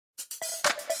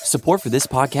Support for this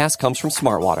podcast comes from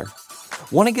Smartwater.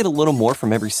 Want to get a little more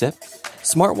from every sip?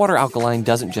 Smartwater Alkaline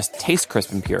doesn't just taste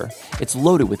crisp and pure, it's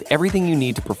loaded with everything you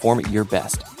need to perform at your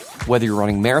best, whether you're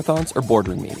running marathons or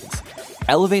boardroom meetings.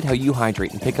 Elevate how you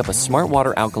hydrate and pick up a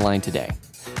Smartwater Alkaline today.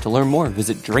 To learn more,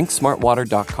 visit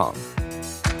drinksmartwater.com.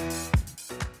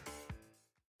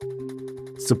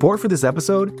 Support for this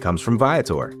episode comes from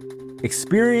Viator.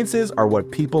 Experiences are what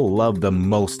people love the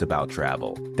most about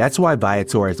travel. That's why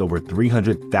Viator has over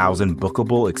 300,000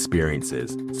 bookable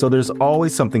experiences, so there's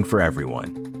always something for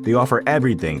everyone. They offer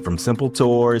everything from simple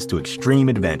tours to extreme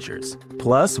adventures.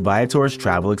 Plus, Viator's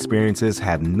travel experiences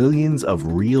have millions of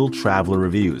real traveler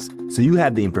reviews, so you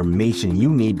have the information you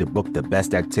need to book the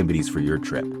best activities for your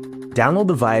trip. Download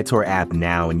the Viator app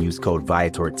now and use code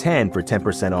Viator10 for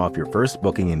 10% off your first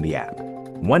booking in the app.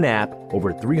 One app,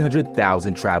 over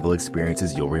 300,000 travel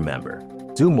experiences you'll remember.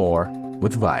 Do more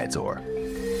with Viator.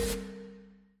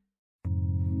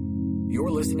 You're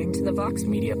listening to the Vox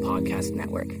Media Podcast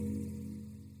Network.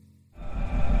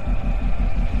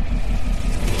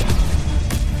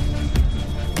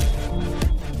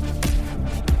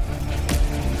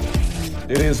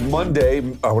 It is Monday.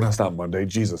 Oh, no, it's not Monday.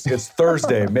 Jesus. It's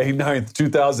Thursday, May 9th,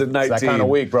 2019. It's that kind of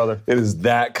week, brother. It is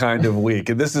that kind of week.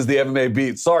 And this is the MMA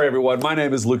Beat. Sorry, everyone. My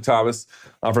name is Luke Thomas.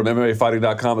 I'm from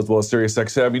MMAfighting.com as well as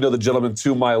SiriusXM. You know the gentleman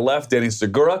to my left, Danny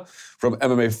Segura from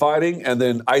MMA Fighting, and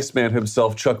then Iceman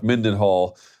himself, Chuck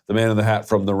Mindenhall, the man in the hat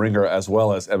from The Ringer as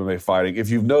well as MMA Fighting. If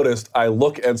you've noticed, I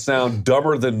look and sound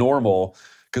dumber than normal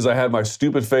because I had my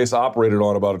stupid face operated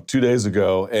on about 2 days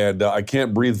ago, and I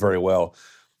can't breathe very well.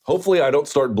 Hopefully I don't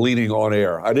start bleeding on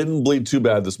air. I didn't bleed too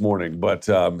bad this morning, but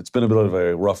it's been a bit of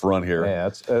a rough run here. Yeah,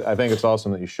 I think it's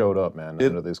awesome that you showed up, man,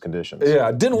 under these conditions. Yeah,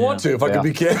 I didn't want to, if I could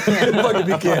be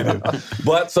candid.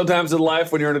 But sometimes in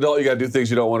life, when you're an adult, you got to do things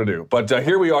you don't want to do. But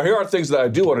here we are. Here are things that I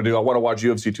do want to do. I want to watch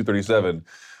UFC 237,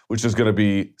 which is going to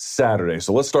be Saturday.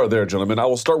 So let's start there, gentlemen. I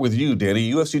will start with you,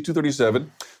 Danny. UFC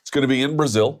 237. It's going to be in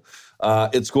Brazil.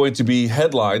 It's going to be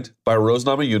headlined by Rose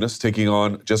Namajunas taking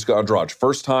on Jessica Andrade.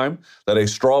 First time that a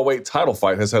strawweight title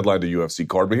fight has headlined a UFC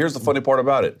card. But here's the funny part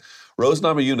about it. Rose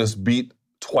Namajunas beat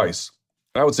twice.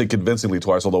 I would say convincingly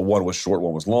twice, although one was short,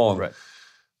 one was long. Right.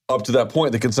 Up to that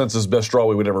point, the consensus best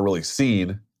strawweight we'd ever really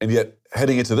seen. And yet,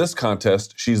 heading into this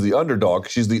contest, she's the underdog.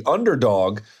 She's the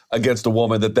underdog against a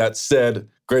woman that said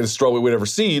greatest strawweight we'd ever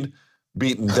seen,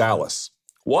 beat in Dallas.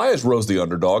 Why is Rose the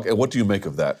underdog, and what do you make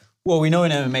of that? Well, we know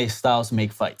in MMA, styles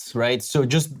make fights, right? So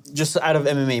just out of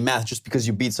MMA math, just because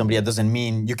you beat somebody, that doesn't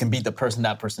mean you can beat the person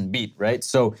that person beat, right?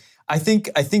 So I think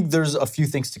there's a few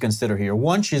things to consider here.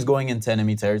 One, she's going into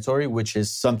enemy territory, which is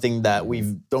something that we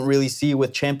don't really see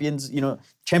with champions. You know,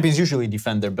 champions usually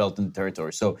defend their belt in the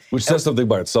territory. So which says something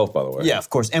by itself, by the way. Yeah, of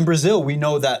course. And Brazil, we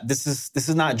know that this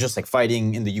is not just like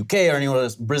fighting in the UK or anywhere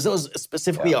else. Brazil is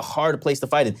specifically a hard place to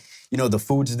fight in. You know, the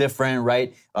food's different,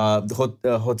 right?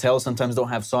 The hotels sometimes don't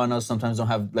have saunas, sometimes don't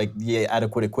have like the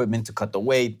adequate equipment to cut the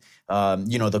weight.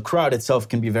 You know, the crowd itself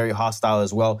can be very hostile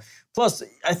as well. Plus,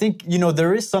 I think, you know,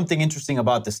 there is something interesting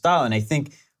about the style. And I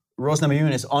think Rose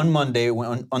Namajunas on Monday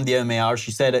on the MMA Hour,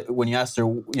 she said when you asked her,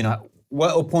 you know,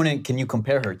 what opponent can you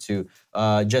compare her to,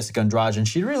 Jessica Andrade? And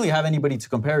she didn't really have anybody to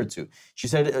compare it to. She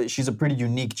said she's a pretty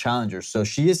unique challenger. So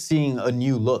she is seeing a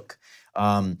new look.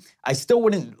 I still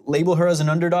wouldn't label her as an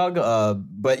underdog,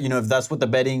 but, you know, if that's what the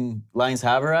betting lines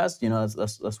have her as, you know,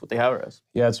 that's what they have her as.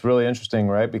 Yeah, it's really interesting,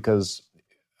 right? Because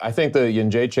I think the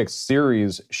Jędrzejczyk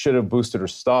series should have boosted her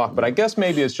stock, but I guess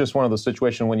maybe it's just one of those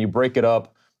situations when you break it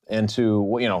up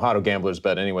into, you know, how do gamblers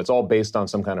bet anyway? It's all based on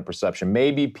some kind of perception.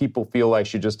 Maybe people feel like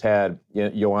she just had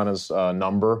Joanna's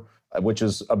number, which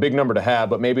is a big number to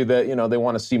have, but maybe that, you know, they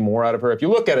want to see more out of her. If you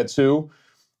look at it too,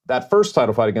 that first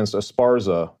title fight against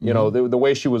Esparza, you know, the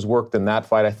way she was worked in that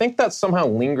fight, I think that somehow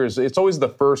lingers. It's always the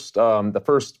first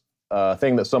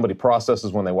thing that somebody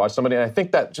processes when they watch somebody, and I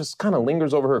think that just kind of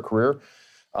lingers over her career.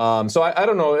 So I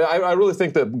don't know. I really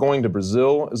think that going to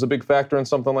Brazil is a big factor in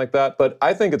something like that. But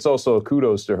I think it's also a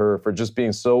kudos to her for just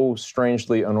being so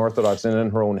strangely unorthodox and in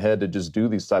her own head to just do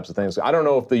these types of things. I don't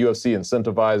know if the UFC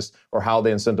incentivized or how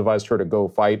they incentivized her to go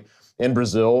fight in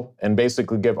Brazil and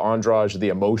basically give Andrade the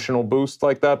emotional boost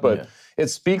like that. But it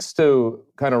speaks to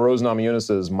kind of Rose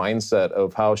Namajunas' mindset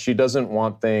of how she doesn't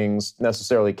want things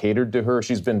necessarily catered to her.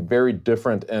 She's been very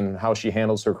different in how she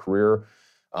handles her career.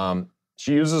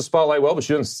 She uses the spotlight well, but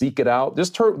she doesn't seek it out.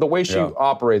 Just the way she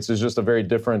operates is just a very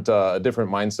different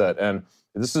mindset. And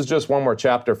this is just one more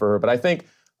chapter for her. But I think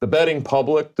the betting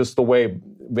public, just the way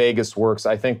Vegas works,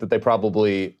 I think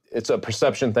that it's a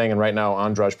perception thing. And right now,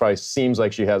 Andrade probably seems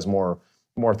like she has more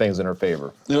things in her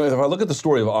favor. You know, if I look at the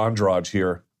story of Andrade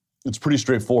here, it's pretty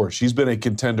straightforward. She's been a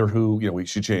contender who,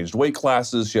 she changed weight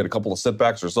classes. She had a couple of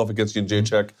setbacks herself against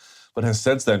Jędrzejczyk, but has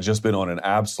since then just been on an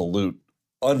absolute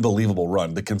unbelievable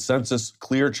run. The consensus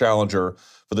clear challenger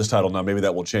for this title. Now, maybe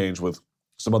that will change with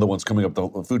some other ones coming up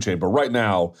the food chain, but right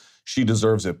now, she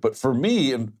deserves it. But for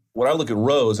me, and when I look at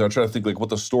Rose, and I try to think like what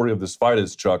the story of this fight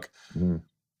is, Chuck,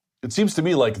 it seems to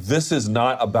me like this is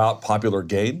not about popular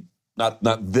gain,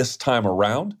 not this time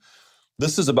around.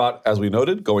 This is about, as we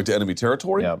noted, going to enemy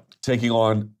territory, taking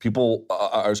on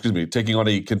taking on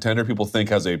a contender people think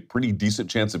has a pretty decent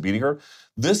chance of beating her.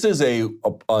 This is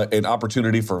an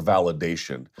opportunity for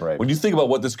validation. Right. When you think about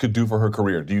what this could do for her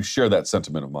career, do you share that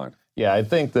sentiment of mine? Yeah, I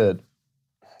think that.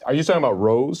 Are you talking about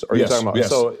Rose? Or are you talking about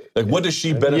so? Like, what does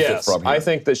she benefit from here? I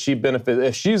think that she benefits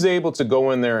if she's able to go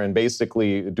in there and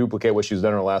basically duplicate what she's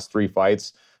done in her last 3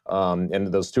 fights. And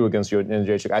those 2 against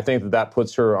Jędrzejczyk, I think that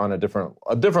puts her on a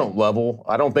different level.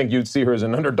 I don't think you'd see her as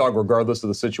an underdog regardless of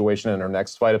the situation in her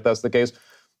next fight if that's the case.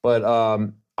 But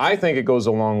I think it goes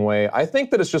a long way. I think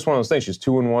that it's just one of those things. She's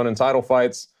 2-1 in title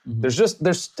fights.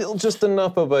 There's still just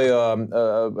enough of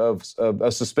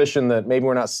a suspicion that maybe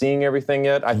we're not seeing everything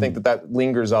yet. I think that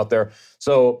lingers out there.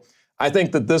 So I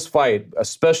think that this fight,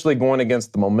 especially going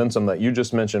against the momentum that you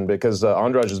just mentioned, because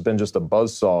Andrade has been just a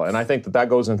buzzsaw, and I think that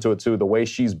goes into it too. The way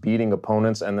she's beating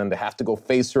opponents, and then to have to go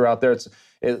face her out there. It's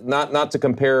not to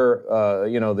compare,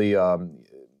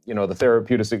 the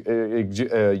therapeutic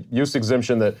use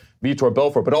exemption that Vitor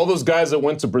Belfort, but all those guys that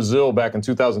went to Brazil back in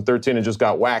 2013 and just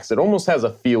got waxed. It almost has a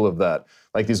feel of that.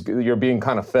 Like you're being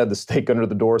kind of fed the steak under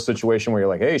the door situation where you're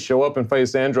like, hey, show up and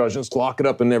face Andrade, just lock it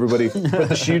up and everybody put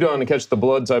the sheet on and catch the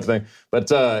blood type thing.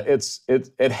 But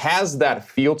it has that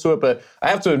feel to it. But I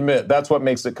have to admit, that's what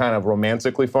makes it kind of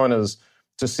romantically fun is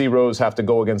to see Rose have to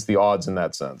go against the odds in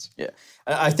that sense. Yeah.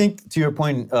 I think, to your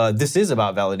point, this is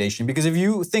about validation because if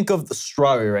you think of the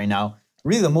strawweight right now,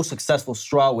 really the most successful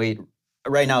strawweight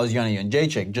right now is Joanna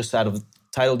Jędrzejczyk, just out of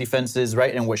title defenses,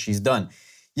 right, and what she's done.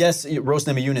 Yes, Rose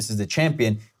Namajunas is the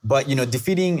champion, but,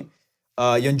 defeating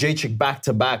Jędrzejczyk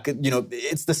back-to-back,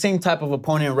 it's the same type of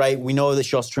opponent, right? We know that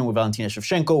she also trained with Valentina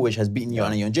Shevchenko, which has beaten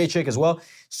Joanna Jędrzejczyk as well.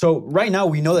 So right now,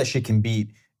 we know that she can beat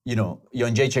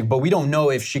Jędrzejczyk, but we don't know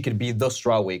if she could be the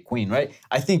strawweight queen, right?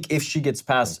 I think if she gets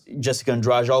past Jessica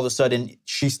Andrade, all of a sudden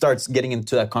she starts getting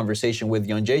into that conversation with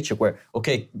Jędrzejczyk where,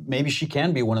 okay, maybe she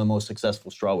can be one of the most successful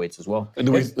strawweights as well. And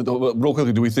real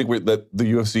quickly, do we think that the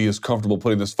UFC is comfortable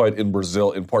putting this fight in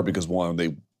Brazil in part because, one,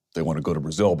 they want to go to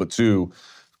Brazil, but two,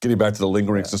 getting back to the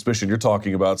lingering suspicion you're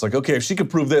talking about, it's like, okay, if she can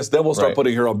prove this, then we'll start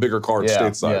putting her on bigger cards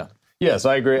stateside. Yeah. Yes,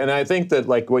 I agree. And I think that,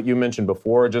 like what you mentioned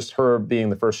before, just her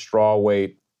being the first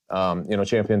strawweight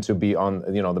champion to be on,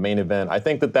 the main event. I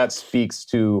think that speaks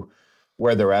to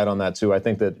where they're at on that too. I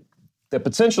think that the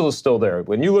potential is still there.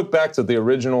 When you look back to the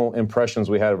original impressions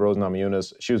we had of Rose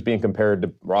Namajunas, she was being compared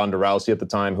to Ronda Rousey at the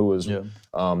time, who was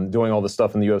doing all this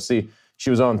stuff in the UFC. She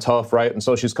was on tough, right? And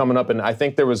so she's coming up, and I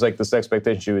think there was like this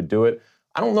expectation she would do it.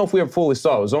 I don't know if we ever fully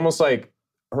saw it. It was almost like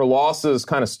her losses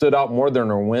kind of stood out more than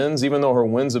her wins, even though her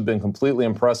wins have been completely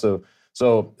impressive.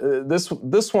 So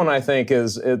this one, I think,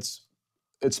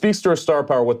 it speaks to her star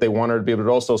power, what they want her to be, but it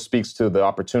also speaks to the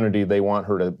opportunity they want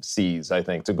her to seize, I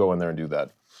think, to go in there and do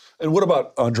that. And what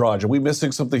about Andrade? Are we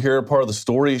missing something here, part of the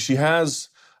story? I've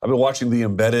been watching the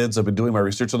Embeddeds. I've been doing my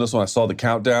research on this one. I saw the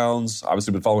countdowns.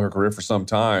 Obviously been following her career for some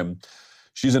time.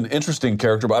 She's an interesting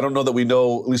character, but I don't know that we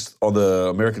know, at least on the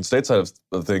American state side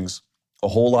of things, a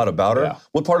whole lot about her. Yeah.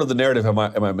 What part of the narrative am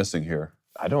I missing here?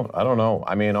 I don't know.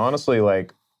 I mean, honestly,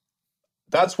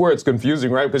 that's where it's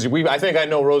confusing, right? Because I think I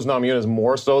know Rose Namajunas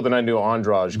more so than I knew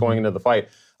Andrade going into the fight.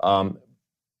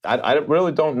 I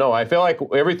really don't know. I feel like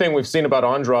everything we've seen about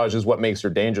Andrade is what makes her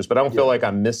dangerous, but I don't feel like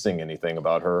I'm missing anything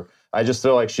about her. I just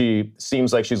feel like she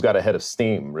seems like she's got a head of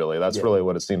steam, really. That's really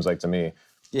what it seems like to me.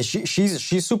 Yeah,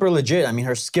 she's super legit. I mean,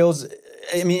 her skills,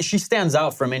 she stands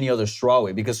out from any other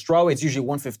strawweight because strawweight's usually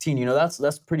 115.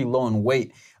 That's pretty low in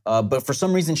weight. But for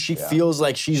some reason, she feels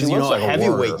like she's like a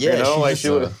heavyweight.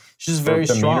 She's very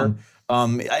strong.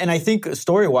 And I think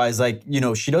story-wise,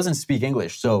 she doesn't speak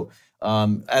English. So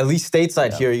at least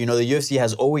stateside here, the UFC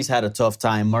has always had a tough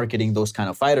time marketing those kind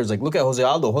of fighters. Like, look at Jose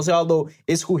Aldo. Jose Aldo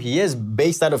is who he is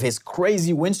based out of his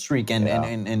crazy win streak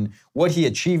and what he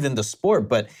achieved in the sport.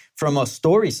 But from a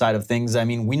story side of things,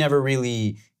 we never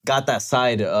really got that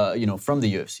side, from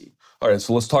the UFC. All right,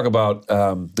 so let's talk about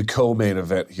the co-main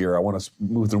event here. I want to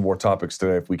move through more topics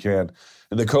today if we can.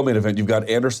 In the co-main event, you've got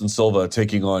Anderson Silva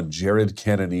taking on Jared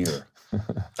Cannonier.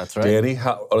 That's right. Danny,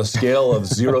 on a scale of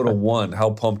 0 to 1,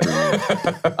 how pumped are you?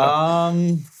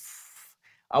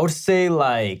 I would say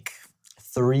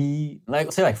 3,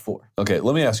 say 4. Okay,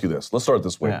 let me ask you this. Let's start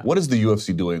this way. Yeah. What is the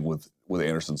UFC doing with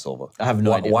Anderson Silva? I have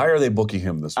no idea. Why are they booking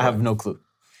him this way? I have no clue.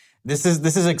 This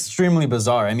is extremely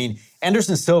bizarre. I mean,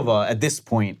 Anderson Silva at this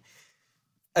point,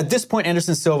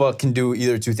 Anderson Silva can do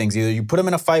either two things. Either you put him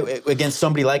in a fight against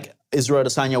somebody like Israel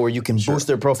Adesanya where you can boost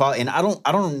their profile, and I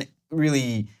don't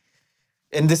really.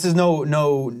 And this is no.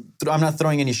 I'm not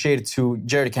throwing any shade to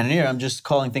Jared Cannonier. I'm just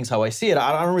calling things how I see it.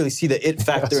 I don't really see the it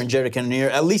factor in Jared Cannonier,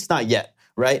 at least not yet,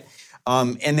 right?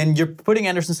 And then you're putting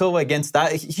Anderson Silva against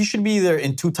that. He should be either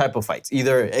in two type of fights.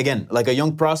 Either, again, like a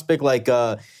young prospect like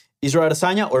Israel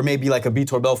Adesanya, or maybe like a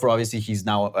Vitor Belfort. Obviously, he's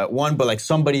now at 1, but like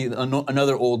somebody,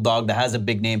 another old dog that has a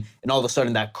big name, and all of a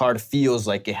sudden that card feels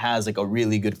like it has like a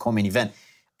really good co-main event.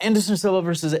 Anderson Silva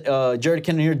versus Jared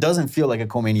Cannonier doesn't feel like a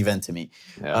co-main event to me.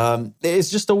 Yeah.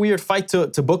 It's just a weird fight to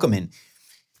book him in.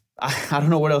 I don't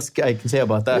know what else I can say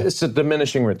about that. It's a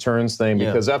diminishing returns thing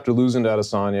because after losing to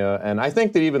Adesanya, and I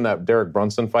think that even that Derek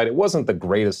Brunson fight, it wasn't the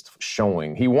greatest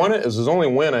showing. He won it. It was his only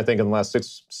win, I think, in the last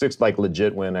six like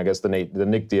legit win. I guess the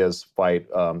Nick Diaz fight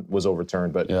was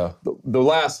overturned, but the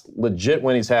last legit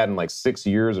win he's had in like 6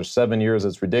 years or 7 years,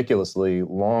 it's ridiculously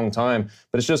long time.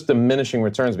 But it's just diminishing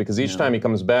returns because each time he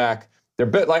comes back.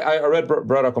 I read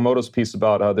Brett Okamoto's piece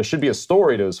about there should be a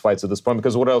story to his fights at this point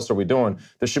because what else are we doing?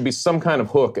 There should be some kind of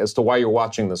hook as to why you're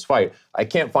watching this fight. I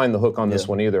can't find the hook on this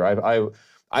one either.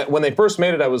 I when they first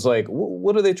made it, I was like,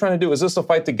 what are they trying to do? Is this a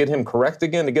fight to get him correct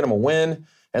again, to get him a win,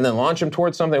 and then launch him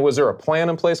towards something? Was there a plan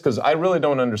in place? Because I really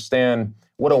don't understand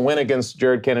what a win against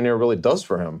Jared Cannonier really does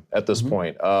for him at this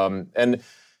point. And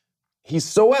he's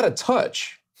so out of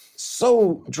touch.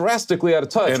 So drastically out of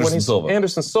touch.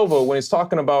 Anderson Silva, when he's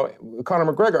talking about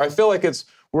Conor McGregor, I feel like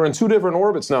we're in two different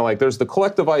orbits now. Like there's the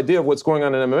collective idea of what's going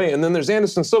on in MMA, and then there's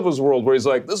Anderson Silva's world where he's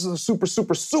like, this is a super,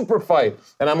 super, super fight.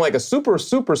 And I'm like, a super,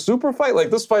 super, super fight? Like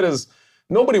this fight is,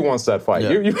 nobody wants that fight.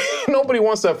 Yeah. Nobody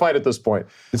wants that fight at this point.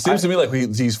 It seems to me like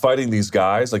he's fighting these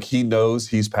guys, like he knows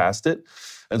he's past it.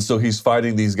 And so he's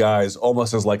fighting these guys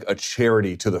almost as like a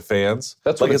charity to the fans.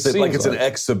 That's what it's an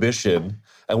exhibition,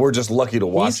 and we're just lucky to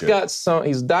watch it.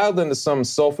 He's dialed into some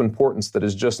self-importance that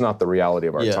is just not the reality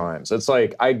of our times. It's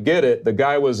like, I get it. The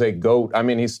guy was a GOAT. I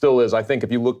mean, he still is. I think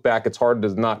if you look back, it's hard to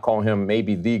not call him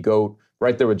maybe the GOAT,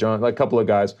 right there with John, like a couple of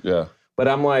guys. Yeah. But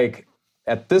I'm like,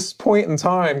 at this point in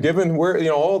time, given where,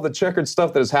 all the checkered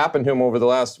stuff that has happened to him over the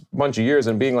last bunch of years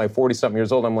and being like 40-something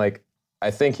years old, I'm like, I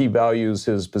think he values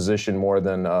his position more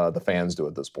than the fans do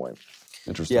at this point.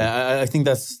 Interesting. Yeah, I think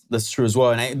that's true as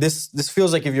well. And this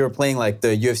feels like if you were playing like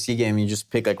the UFC game, you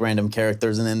just pick like random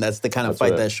characters, and then that's the kind of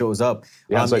fight that shows up.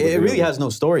 Yeah, it really has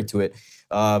no story to it.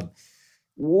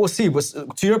 We'll see.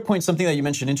 But to your point, something that you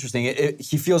mentioned interesting.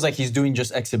 He feels like he's doing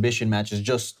just exhibition matches,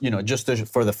 just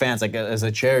for the fans, like as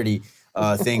a charity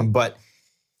thing, but.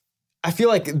 I feel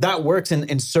like that works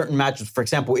in certain matches. For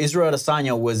example, Israel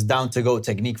Adesanya was down to go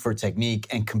technique for technique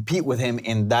and compete with him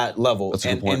in that level. That's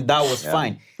a good point. And that was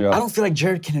fine. Yeah. I don't feel like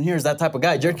Jared Cannonier is that type of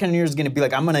guy. Jared Cannonier is going to be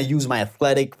like, I'm going to use my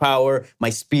athletic power, my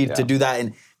speed to do that.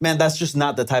 And man, that's just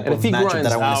not the type of matchup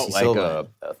that I want to see Silva.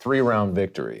 A 3-round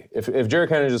victory. If Jared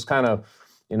Cannonier just kind of,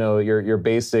 your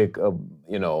basic,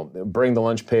 bring the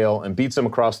lunch pail and beats him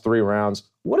across 3 rounds,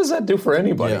 what does that do for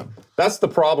anybody? Yeah. That's the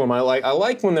problem. I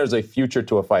like when there's a future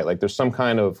to a fight, like there's some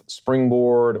kind of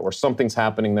springboard or something's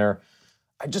happening there.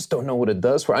 I just don't know what it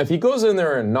does for him. If he goes in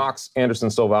there and knocks Anderson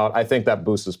Silva out, I think that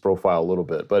boosts his profile a little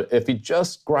bit. But if he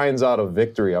just grinds out a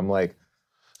victory, I'm like,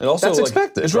 and also, that's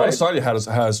expected. Israel Adesanya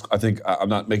has, I think, I'm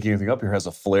not making anything up here, has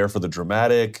a flair for the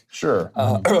dramatic. Sure.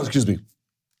 Excuse me.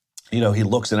 He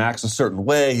looks and acts a certain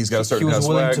way. He's got a certain kind of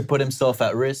swag. He was willing to put himself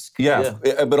at risk. Yeah.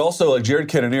 But also, like Jared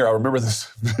Cannonier, I remember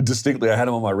this distinctly. I had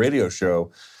him on my radio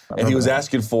show, and he was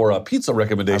asking for pizza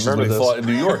recommendations when he fought in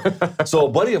New York. So a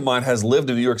buddy of mine has lived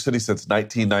in New York City since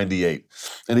 1998,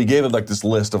 and he gave him like this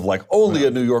list of like only a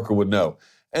New Yorker would know.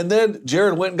 And then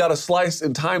Jared went and got a slice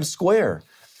in Times Square.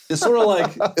 It's sort of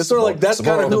like that's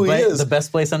kind of who he is. The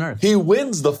best place on earth. He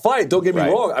wins the fight. Don't get me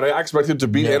wrong. I expect him to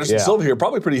beat Anderson Silva here,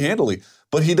 probably pretty handily.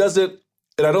 But he doesn't,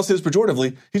 and I don't say this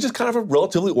pejoratively, he's just kind of a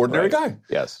relatively ordinary guy.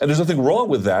 Yes. And there's nothing wrong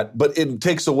with that, but it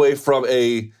takes away from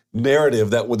a narrative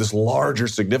that with this larger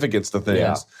significance to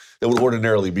things that would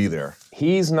ordinarily be there.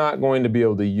 He's not going to be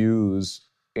able to use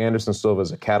Anderson Silva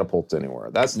as a catapult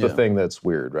anywhere. That's the thing that's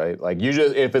weird, right? Like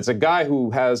if it's a guy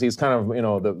who he's kind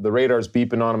of, the radar's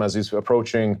beeping on him as he's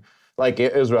approaching, like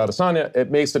Israel Adesanya,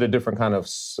 it makes it a different kind of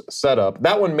setup.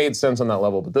 That one made sense on that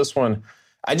level, but this one,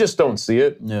 I just don't see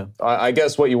it. Yeah. I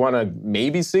guess what you want to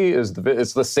maybe see is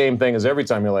it's the same thing as every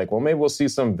time. You're like, well, maybe we'll see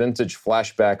some vintage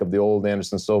flashback of the old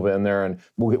Anderson Silva in there, and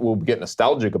we'll get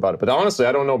nostalgic about it. But honestly,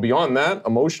 I don't know. Beyond that,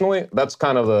 emotionally, that's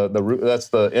kind of that's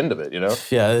the end of it.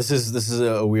 Yeah, this is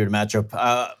a weird matchup.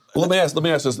 Well, let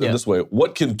me ask this in this way: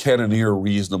 what can Cannonier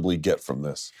reasonably get from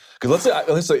this? Because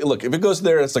let's say, look, if it goes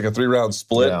there, it's like a 3-round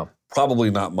split. Probably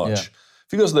not much. Yeah.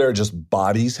 If he goes there and just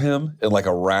bodies him in like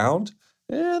a round.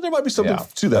 There might be something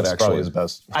to that, that's actually. Probably his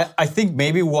best. I think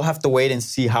maybe we'll have to wait and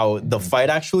see how the fight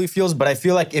actually feels. But I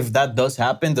feel like if that does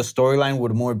happen, the storyline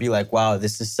would more be like, wow,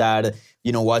 this is sad,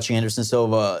 watching Anderson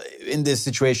Silva in this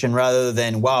situation rather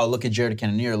than, wow, look at Jared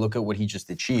Cannonier, look at what he just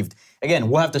achieved. Again,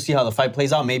 we'll have to see how the fight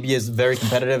plays out. Maybe it's very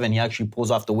competitive and he actually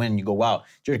pulls off the win and you go, wow,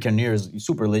 Jared Cannonier is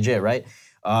super legit, right?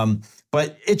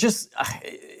 But it's just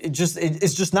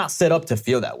not set up to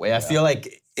feel that way. I feel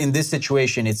like in this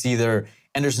situation, it's either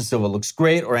Anderson Silva looks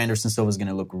great or Anderson Silva is going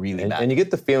to look really bad. And you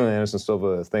get the feeling Anderson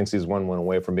Silva thinks he's one win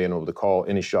away from being able to call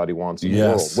any shot he wants in the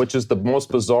world, which is the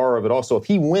most bizarre of it all. So if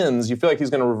he wins, you feel like he's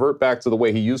going to revert back to the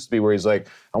way he used to be, where he's like,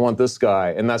 I want this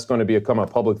guy, and that's going to become a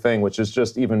public thing, which is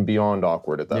just even beyond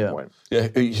awkward at that point. Yeah,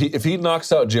 if he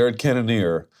knocks out Jared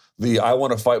Cannonier, the I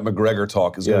want to fight McGregor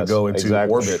talk is going to go into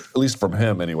orbit, at least from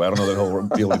him anyway. I don't know that he'll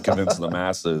be able to convince the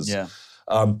masses. Yeah.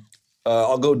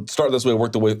 I'll go start this way,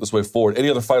 work this way forward. Any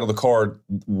other fight on the card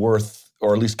worth,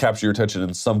 or at least capture your attention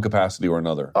in some capacity or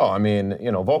another? Oh, I mean,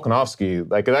 Volkanovski,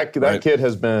 like that kid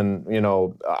has been,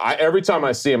 every time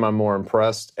I see him, I'm more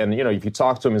impressed. And, if you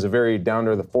talk to him, he's a very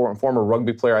down-to-earth former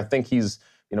rugby player. I think he's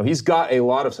got a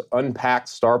lot of unpacked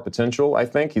star potential, I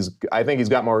think. He's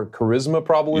got more charisma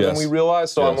probably than we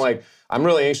realize. So I'm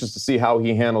really anxious to see how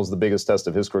he handles the biggest test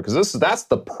of his career, because that's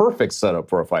the perfect setup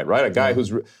for a fight, right? A guy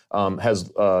who's and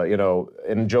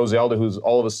Jose Aldo, who's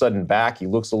all of a sudden back. He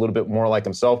looks a little bit more like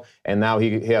himself, and now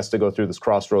he has to go through this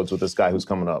crossroads with this guy who's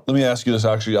coming up. Let me ask you this,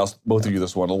 actually, I'll ask both of you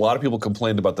this one. A lot of people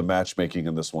complained about the matchmaking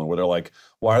in this one, where they're like,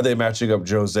 why are they matching up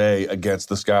Jose against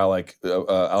this guy like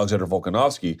Alexander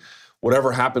Volkanovski?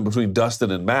 Whatever happened between Dustin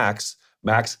and Max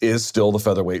is still the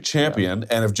featherweight champion.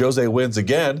 And if Jose wins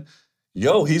again,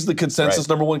 he's the consensus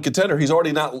number one contender. He's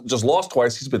already not just lost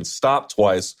twice, he's been stopped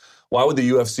twice. Why would the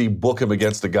UFC book him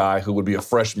against a guy who would be a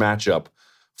fresh matchup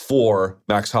for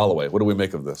Max Holloway? What do we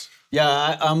make of this?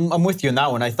 Yeah, I'm with you on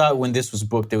that one. I thought when this was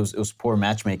booked, it was poor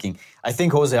matchmaking. I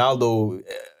think Jose Aldo,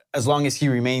 as long as he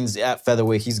remains at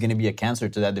featherweight, he's going to be a cancer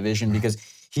to that division, because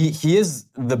he is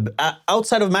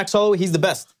outside of Max Holloway, he's the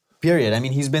best. Period. I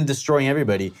mean, he's been destroying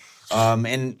everybody.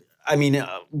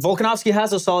 Volkanovski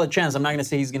has a solid chance. I'm not going to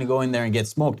say he's going to go in there and get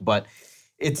smoked, but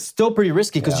it's still pretty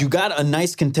risky because you got a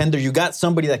nice contender. You got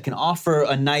somebody that can offer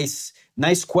a nice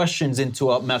questions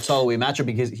into a Max Holloway matchup,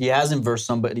 because he hasn't versed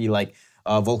somebody like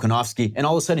Volkanovski. And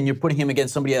all of a sudden, you're putting him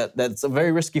against somebody that's a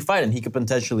very risky fight, and he could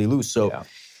potentially lose. So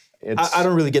I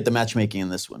don't really get the matchmaking in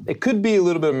this one. It could be a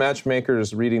little bit of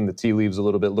matchmakers reading the tea leaves a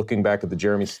little bit, looking back at the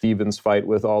Jeremy Stevens fight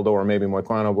with Aldo, or maybe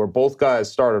Moicano, where both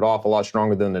guys started off a lot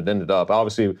stronger than it ended up.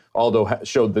 Obviously, Aldo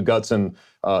showed the guts in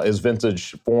his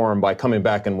vintage form by coming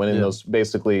back and winning those,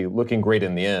 basically looking great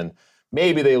in the end.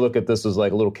 Maybe they look at this as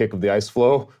like a little kick of the ice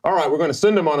flow. All right, we're going to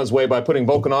send him on his way by putting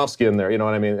Volkanovski in there. You know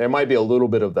what I mean? There might be a little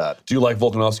bit of that. Do you like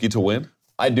Volkanovski to win?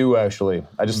 I do, actually.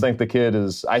 I just think the kid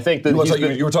is... I think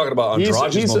that you were talking about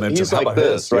Andrade's momentum. He's like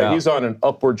this, right? Yeah. He's on an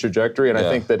upward trajectory, and I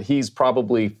think that he's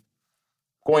probably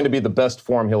going to be the best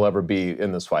form he'll ever be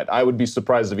in this fight. I would be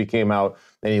surprised if he came out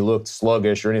and he looked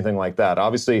sluggish or anything like that.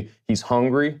 Obviously, he's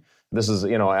hungry. This is,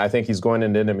 I think he's going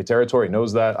into enemy territory. He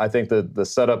knows that. I think that the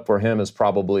setup for him is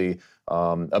probably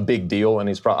a big deal, and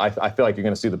I feel like you're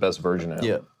going to see the best version of him.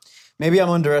 Yeah. Maybe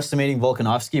I'm underestimating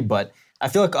Volkanovski, but I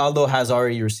feel like Aldo has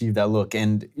already received that look.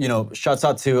 And, shouts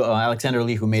out to Alexander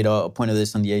Lee, who made a point of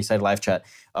this on the A-Side live chat.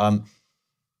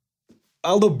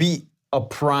 Aldo beat a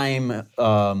prime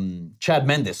Chad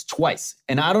Mendes twice.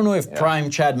 And I don't know if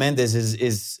prime Chad Mendes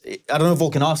is I don't know if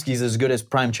Volkanovski is as good as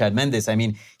prime Chad Mendes. I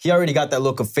mean, he already got that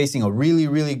look of facing a really,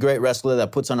 really great wrestler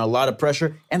that puts on a lot of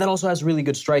pressure and that also has really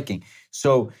good striking.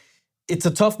 So it's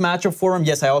a tough matchup for him.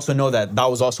 Yes, I also know that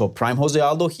was also a prime Jose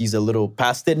Aldo. He's a little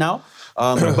past it now.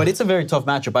 But it's a very tough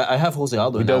matchup. I have Jose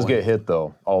Aldo. He does get hit,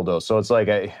 though, Aldo. So it's like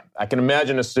I can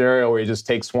imagine a scenario where he just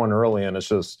takes one early and it's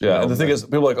just... and the thing is,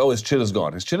 people are like, his chin is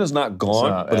gone. His chin is not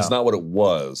gone, but it's not what it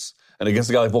was. And against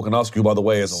a guy like Volkanovski, who, by the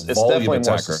way, is a volume definitely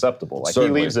attacker. More susceptible. Like, he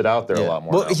leaves it out there a lot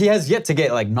more Well, now. he has yet to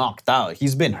get, knocked out.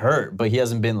 He's been hurt, but he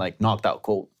hasn't been, knocked out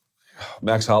cold.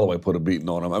 Max Holloway put a beating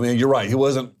on him. I mean, you're right. He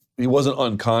wasn't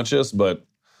unconscious, but...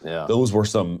 Yeah. Those were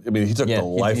some. I mean, he took the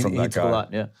life from he that took guy. a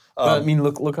lot, yeah. But I mean,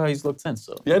 look how he's looked since.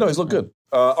 So. Yeah, no, he's looked good.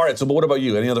 All right, so but what about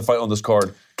you? Any other fight on this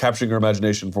card capturing your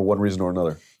imagination for one reason or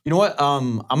another? You know what?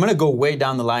 I'm gonna go way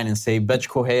down the line and say Bethe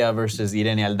Correia versus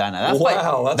Irene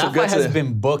Aldana. That fight has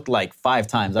been booked like 5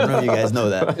 times. I don't know if you guys know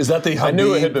that. Is that the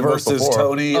Habib versus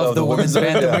Tony of the women's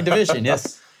bantamweight division?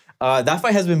 Yes. That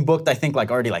fight has been booked, I think,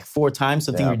 already 4 times,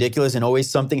 something ridiculous, and always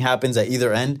something happens at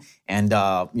either end. And,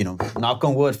 knock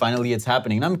on wood, finally it's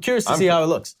happening. And I'm curious to see how it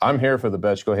looks. I'm here for the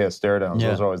Bethe Correia stare downs.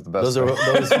 Yeah. Those are always the best. Those are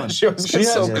always fun. She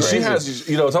has,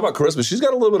 talk about charisma. She's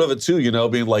got a little bit of it too,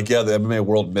 being like, the MMA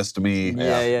world missed me.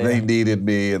 They needed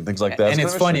me and things like that. And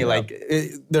it's funny,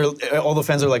 all the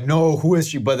fans are like, no, who is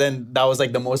she? But then that was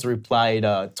the most replied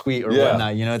tweet or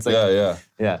whatnot. It's like,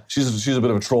 yeah. She's a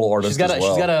bit of a troll artist as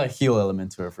well. She's got a heel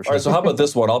element to her for sure. All right, so how about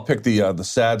this one? I'll pick the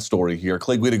sad story here.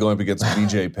 Clay Guida going up against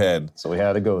BJ Penn. So we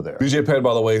had to go there. BJ Penn,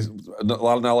 by the way, not a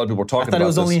lot of people are talking about this. I thought it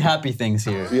was only happy things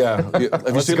here. Yeah.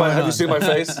 Have you seen my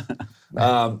face?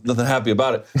 Nothing happy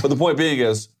about it. But the point being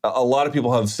is, a lot of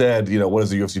people have said, what is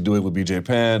the UFC doing with BJ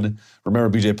Penn?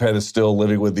 Remember, BJ Penn is still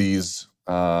living with these,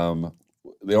 they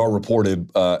are reported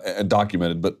and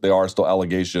documented, but they are still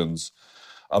allegations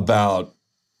about,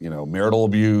 marital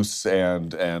abuse and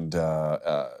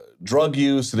drug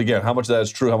use. And again, how much of that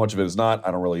is true, how much of it is not, I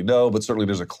don't really know. But certainly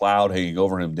there's a cloud hanging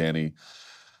over him, Danny.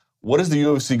 What is the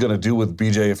UFC going to do with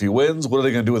BJ if he wins? What are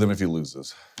they going to do with him if he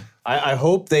loses? I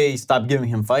hope they stop giving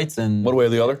him fights. And one way or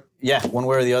the other? Yeah, one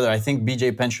way or the other. I think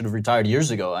BJ Penn should have retired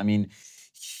years ago. I mean,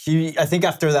 I think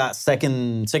after that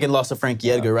second loss to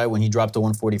Frankie Edgar, right, when he dropped to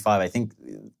 145, I think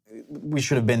we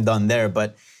should have been done there.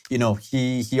 But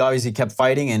he obviously kept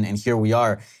fighting, and here we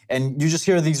are. And you just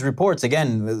hear these reports.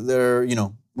 Again, they're,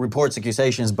 reports,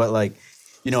 accusations, but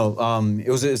it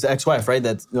was his ex-wife, right,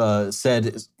 that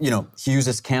said, he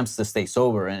uses camps to stay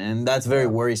sober, and that's very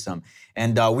worrisome.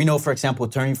 And we know, for example,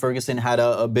 Tony Ferguson had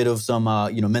a bit of some,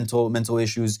 mental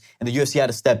issues, and the UFC had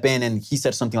to step in, and he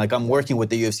said something like, I'm working with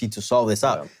the UFC to solve this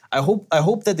out. Yeah. I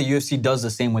hope that the UFC does the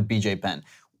same with BJ Penn.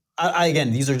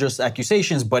 Again, these are just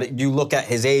accusations, but you look at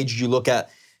his age, you look at,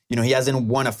 he hasn't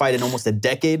won a fight in almost a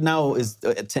decade now,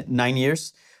 9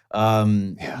 years.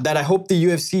 That I hope the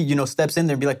UFC, steps in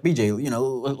there and be like,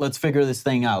 BJ, let's figure this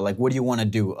thing out. Like, what do you want to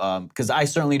do? Because I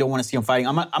certainly don't want to see him fighting.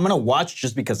 I'm going to watch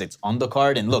just because it's on the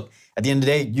card. And look, at the end of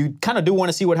the day, you kind of do want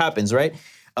to see what happens, right?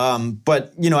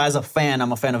 But, as a fan,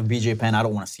 I'm a fan of BJ Penn. I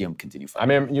don't want to see him continue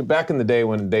fighting. I mean, back in the day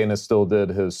when Dana still did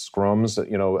his scrums,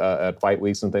 at fight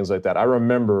weeks and things like that, I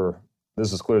remember,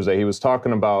 this is clear as day, he was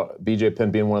talking about BJ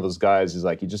Penn being one of those guys. He's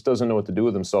like, he just doesn't know what to do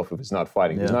with himself if he's not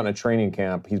fighting. Yeah. He's not in a training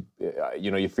camp. He's,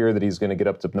 you fear that he's going to get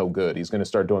up to no good. He's going to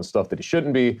start doing stuff that he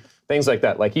shouldn't be, things like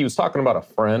that. Like he was talking about a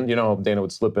friend, Dana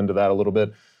would slip into that a little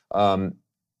bit. And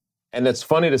it's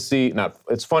funny to see,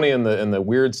 it's funny in the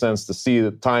weird sense to see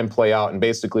the time play out, and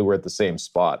basically we're at the same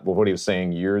spot with what he was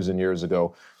saying years and years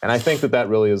ago. And I think that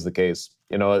really is the case.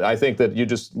 I think that you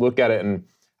just look at it, and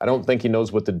I don't think he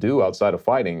knows what to do outside of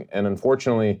fighting. And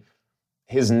unfortunately,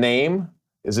 his name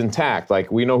is intact.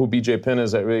 Like, we know who BJ Penn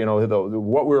is.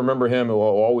 What we remember him will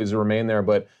always remain there.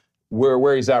 But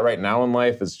where he's at right now in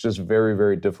life is just very,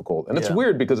 very difficult. And it's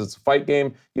weird because it's a fight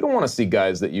game. You don't want to see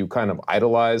guys that you kind of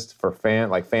idolized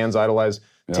fans idolize,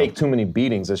 take too many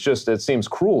beatings. It seems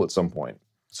cruel at some point.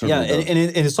 And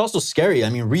it's also scary. I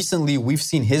mean, recently we've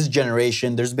seen his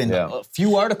generation. There's been a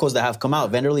few articles that have come out.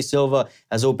 Vanderlei Silva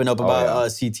has opened up about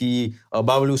CTE.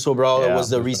 Babalu Sobral was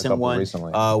the recent one.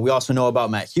 We also know about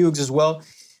Matt Hughes as well.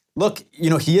 Look,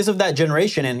 he is of that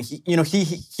generation, and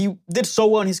he did so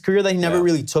well in his career that he never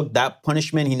really took that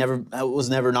punishment. He was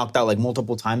never knocked out like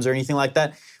multiple times or anything like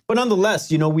that. But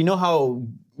nonetheless, we know how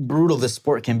brutal this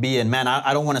sport can be, and man,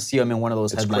 I don't want to see him in one of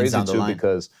those headlines down the line. It's crazy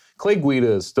too, because Clay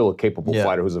Guida is still a capable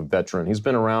fighter who's a veteran. He's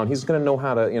been around. He's going to know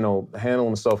how to, handle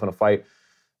himself in a fight.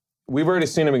 We've already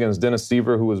seen him against Dennis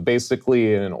Siver, who was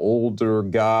basically an older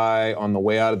guy on the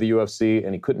way out of the UFC,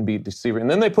 and he couldn't beat Siver.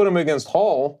 And then they put him against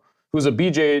Hall, who's a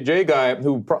BJJ guy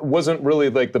who wasn't really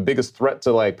like the biggest threat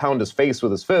to like pound his face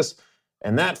with his fist.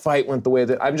 And that fight went the way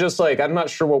that I'm not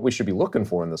sure what we should be looking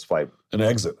for in this fight. An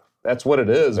exit. That's what it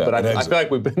is. But I feel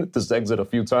like we've been at this exit a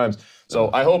few times.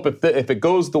 So I hope if it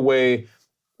goes the way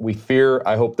we fear,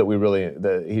 I hope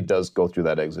that he does go through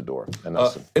that exit door. And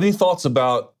any thoughts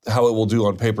about how it will do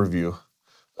on pay-per-view?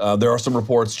 There are some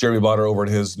reports. Jeremy Botter over at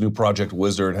his new project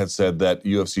Wizard had said that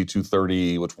UFC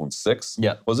 230, which one, 6?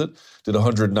 Yeah. Was it? Did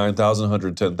 109,000,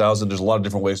 110,000. There's a lot of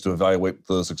different ways to evaluate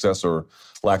the success or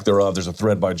lack thereof. There's a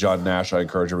thread by John Nash. I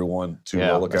encourage everyone to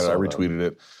look at it. I retweeted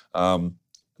it.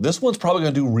 This one's probably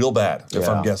going to do real bad, if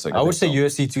I'm guessing. I would say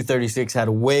UFC 236 had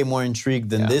way more intrigue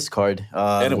than this card.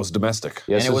 And it was domestic.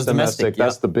 Yes, and it was domestic.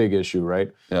 That's the big issue,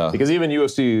 right? Yeah. Because even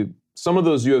UFC, some of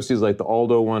those UFCs, like the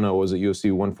Aldo one, was at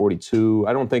UFC 142.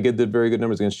 I don't think it did very good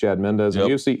numbers against Chad Mendes. Yep.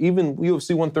 And even UFC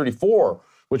 134,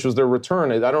 which was their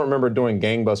return, I don't remember doing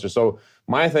gangbusters. So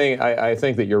my thing, I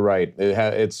think that you're right.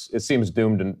 It seems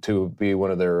doomed to be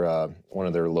one of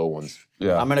their low ones.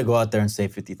 Yeah. I'm going to go out there and say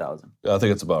 50,000. I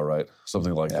think it's about right.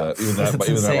 Something like that. Even that, That's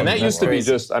even insane. And that That's used to be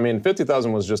crazy. just,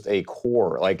 50,000 was just a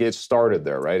core. Like it started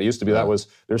there, right? It used to be there's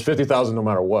 50,000 no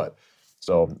matter what.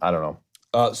 So I don't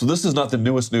know. So this is not the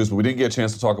newest news, but we didn't get a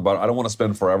chance to talk about it. I don't want to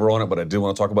spend forever on it, but I did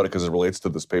want to talk about it because it relates to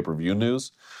this pay-per-view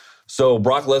news. So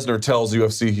Brock Lesnar tells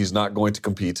UFC he's not going to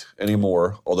compete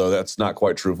anymore, although that's not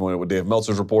quite true from what Dave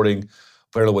Meltzer's reporting.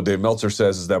 Apparently what Dave Meltzer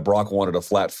says is that Brock wanted a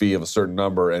flat fee of a certain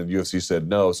number, and UFC said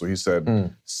no. So he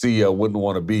said, see ya, wouldn't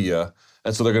want to be ya.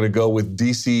 And so they're going to go with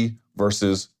DC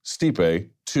versus Stipe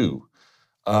 2.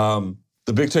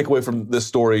 The big takeaway from this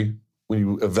story, when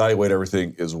you evaluate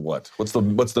everything, is what? What's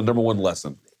the number one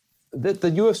lesson? The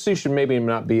UFC should maybe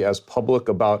not be as public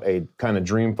about a kind of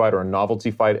dream fight or a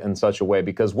novelty fight in such a way,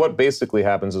 because what basically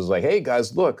happens is like, hey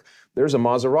guys, look, there's a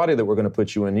Maserati that we're going to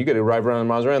put you in. You get to drive around in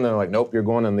Maserati, and they're like, nope, you're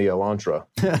going in the Elantra.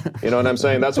 You know what I'm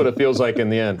saying? That's what it feels like in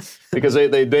the end, because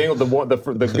they dangle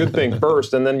the good thing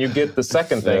first, and then you get the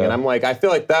second thing. And I'm like, I feel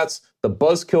like that's the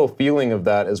buzzkill feeling of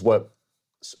that is what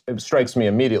strikes me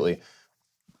immediately.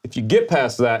 If you get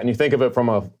past that and you think of it from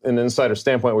an insider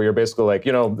standpoint, where you're basically like,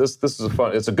 this is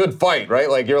it's a good fight, right?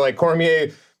 Like you're like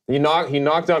Cormier, he knocked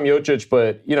out Miocic,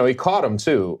 but he caught him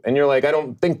too, and you're like, I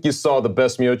don't think you saw the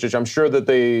best Miocic. I'm sure that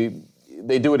they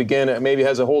do it again. It maybe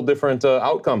has a whole different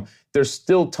outcome. There's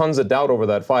still tons of doubt over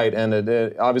that fight, and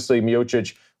obviously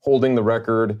Miocic holding the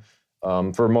record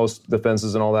for most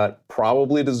defenses and all that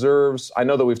probably deserves. I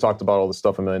know that we've talked about all this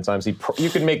stuff a million times. You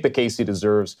could make the case he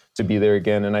deserves to be there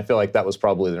again, and I feel like that was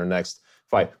probably their next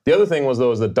fight. The other thing was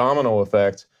the domino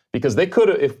effect, because they could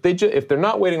have, if they're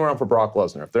not waiting around for Brock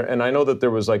Lesnar, and I know that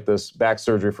there was like this back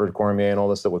surgery for Cormier and all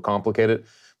this that would complicate it,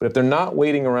 but if they're not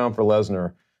waiting around for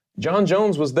Lesnar, John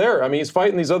Jones was there. I mean, he's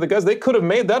fighting these other guys. They could have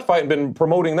made that fight and been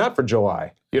promoting that for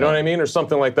July. You know what I mean? Or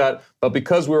something like that. But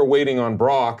because we were waiting on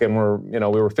Brock and we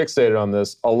were fixated on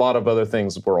this, a lot of other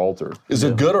things were altered. Is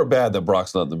it good or bad that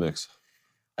Brock's not in the mix?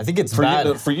 I think it's For bad.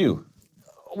 you, for you.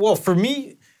 Well, for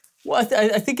me,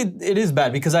 I think it is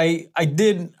bad, because I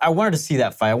wanted to see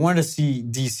that fight. I wanted to see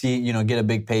DC, get a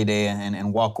big payday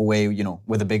and walk away,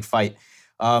 with a big fight.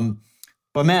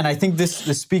 But man, I think this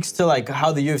speaks to like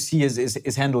how the UFC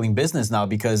is handling business now,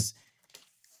 because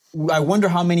I wonder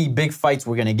how many big fights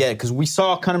we're gonna get, because we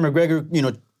saw Conor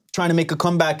McGregor, trying to make a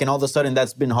comeback, and all of a sudden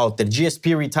that's been halted.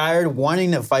 GSP retired,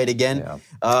 wanting to fight again,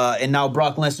 and now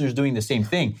Brock Lesnar is doing the same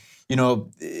thing.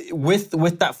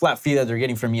 With that flat fee that they're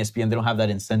getting from ESPN, they don't have that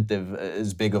incentive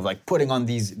as big of like putting on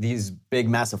these big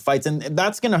massive fights, and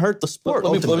that's going to hurt the sport.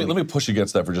 Let me push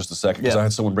against that for just a second, because I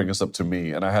had someone bring this up to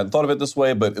me, and I hadn't thought of it this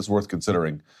way, but it's worth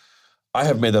considering. I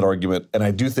have made that argument, and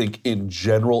I do think in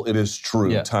general it is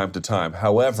true time to time.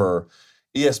 However,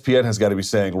 ESPN has got to be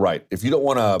saying, right, if you don't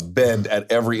want to bend at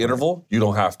every interval, you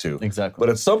don't have to. Exactly. But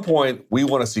at some point, we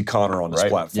want to see Conor on this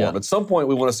platform. Yeah. At some point,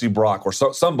 we want to see Brock or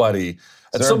somebody.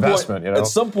 At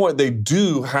some point, they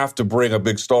do have to bring a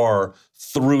big star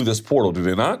through this portal, do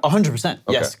they not? 100%.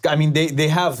 Yes. I mean, they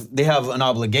have an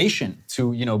obligation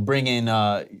to bring in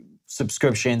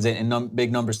subscriptions and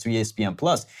big numbers to ESPN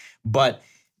Plus, but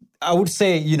I would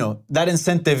say, that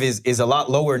incentive is a lot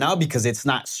lower now, because it's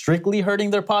not strictly hurting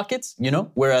their pockets,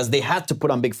 whereas they had to put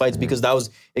on big fights because that was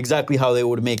exactly how they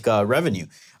would make revenue.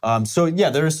 So yeah,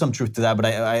 there is some truth to that, but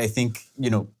I think,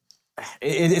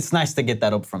 it's nice to get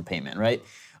that upfront payment, right?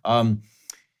 And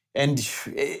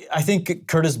I think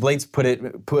Curtis Blades put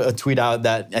a tweet out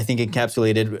that I think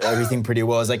encapsulated everything pretty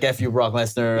well. It's like, F you, Brock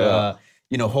Lesnar,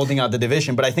 holding out the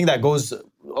division. But I think that goes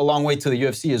a long way to the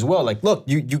UFC as well. Like, look,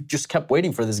 you just kept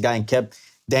waiting for this guy and kept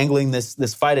dangling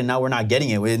this fight, and now we're not getting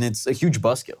it. And it's a huge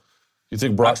buzzkill. You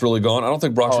think Brock's really gone? I don't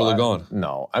think Brock's really gone.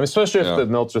 No. I mean, especially if the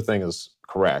Meltzer thing is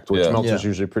correct, which Meltzer's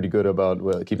usually pretty good about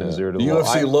keeping his ear to the wall.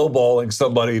 UFC lowballing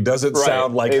somebody doesn't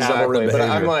sound like aberrant behavior. But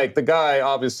I'm like, the guy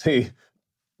obviously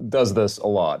does this a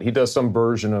lot. He does some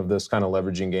version of this kind of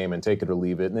leveraging game and take it or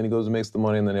leave it, and then he goes and makes the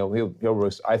money, and then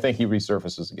I think he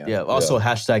resurfaces again. Yeah. Also,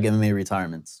 hashtag MMA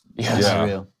retirements. Yeah,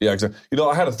 exactly.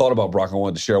 I had a thought about Brock I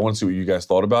wanted to share. I want to see what you guys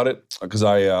thought about it, because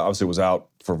I obviously was out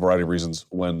for a variety of reasons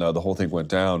when the whole thing went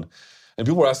down. And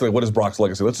people were asking, like, what is Brock's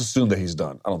legacy? Let's assume that he's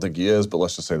done. I don't think he is, but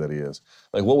let's just say that he is.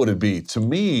 Like, what would it be? To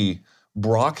me,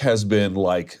 Brock has been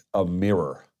like a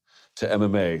mirror to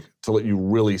MMA to let you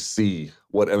really see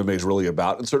what MMA is really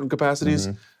about in certain capacities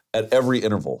at every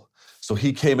interval. So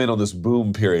he came in on this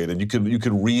boom period, and you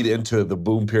could read into the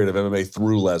boom period of MMA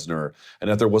through Lesnar, and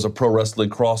that there was a pro wrestling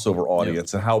crossover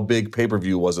audience, and how big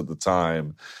pay-per-view was at the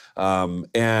time,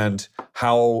 and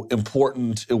how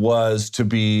important it was to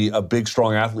be a big,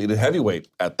 strong athlete at heavyweight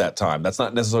at that time. That's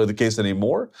not necessarily the case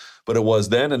anymore, but it was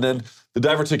then. And then the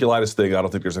diverticulitis thing, I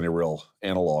don't think there's any real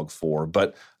analog for.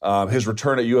 But his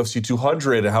return at UFC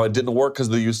 200 and how it didn't work because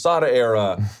of the USADA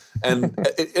era. And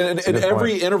in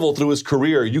every interval through his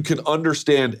career, you can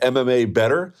understand MMA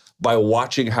better by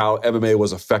watching how MMA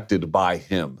was affected by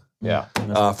him. Yeah.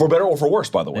 For better or for worse,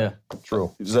 by the way. Yeah,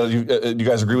 true. So you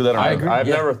guys agree with that? I agree. I've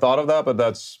never thought of that, but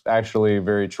that's actually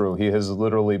very true. He has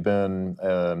literally been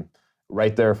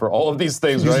right there for all of these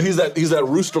things, right? He's that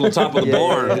rooster on the top of the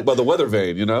barn by the weather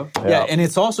vane, you know? Yeah, and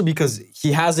it's also because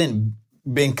he hasn't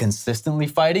been consistently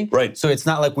fighting. Right. So it's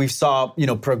not like we saw,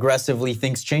 progressively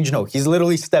things change. No, he's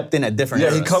literally stepped in at different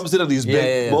eras. He comes in at these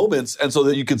big moments, and so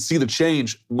that you can see the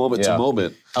change moment to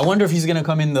moment. I wonder if he's going to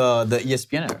come in the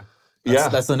ESPN era.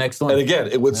 That's the next one. And again,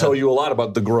 it would tell you a lot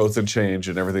about the growth and change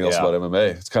and everything else about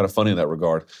MMA. It's kind of funny in that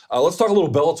regard. Let's talk a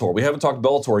little Bellator. We haven't talked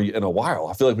Bellator in a while.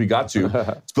 I feel like we got to.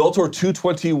 It's Bellator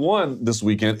 221 this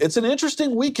weekend. It's an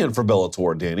interesting weekend for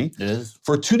Bellator, Danny. It is.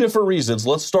 For two different reasons.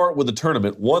 Let's start with the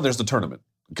tournament. One, there's the tournament.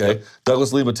 Okay, yep.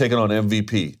 Douglas Lima taking on MVP.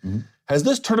 Mm-hmm. Has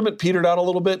this tournament petered out a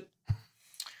little bit?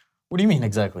 What do you mean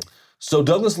exactly? So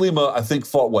Douglas Lima, I think,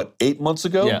 fought, 8 months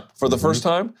ago for the first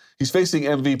time? He's facing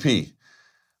MVP.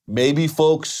 Maybe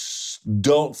folks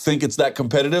don't think it's that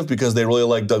competitive because they really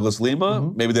like Douglas Lima.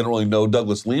 Mm-hmm. Maybe they don't really know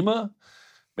Douglas Lima.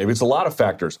 Maybe it's a lot of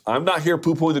factors. I'm not here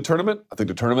poo-pooing the tournament. I think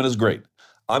the tournament is great.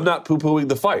 I'm not poo-pooing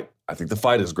the fight. I think the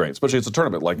fight is great, especially it's a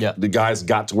tournament. The guys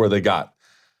got to where they got.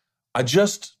 I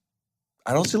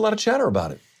don't see a lot of chatter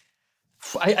about it.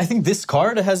 I think this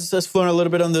card has flown a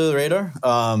little bit under the radar.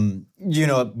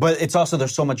 But it's also,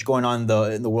 there's so much going on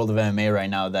in the world of MMA right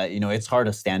now that, it's hard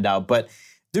to stand out. But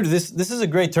dude, this is a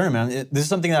great tournament. This is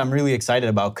something that I'm really excited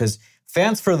about because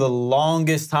fans for the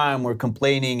longest time were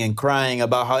complaining and crying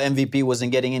about how MVP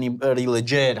wasn't getting anybody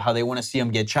legit, how they want to see him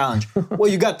get challenged.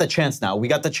 Well, you got the chance now. We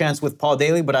got the chance with Paul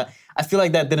Daly, but I feel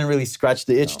like that didn't really scratch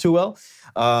the itch too well.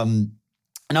 And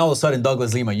all of a sudden,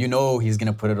 Douglas Lima, he's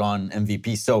going to put it on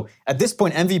MVP. So at this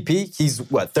point, MVP, he's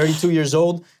 32 years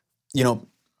old,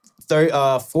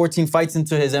 14 fights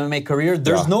into his MMA career.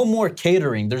 There's no more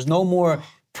catering. There's no more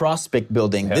prospect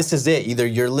building. Yeah. This is it. Either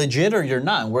you're legit or you're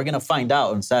not. And we're going to find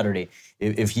out on Saturday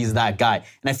if he's that guy.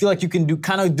 And I feel like you can do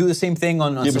the same thing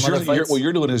on some other fights. What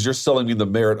you're doing is you're selling me the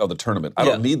merit of the tournament. I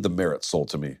don't need the merit sold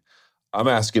to me. I'm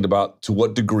asking about to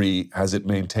what degree has it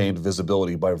maintained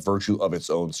visibility by virtue of its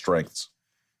own strengths?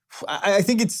 I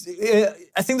think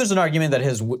there's an argument that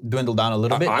has dwindled down a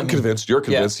little bit. I'm convinced. You're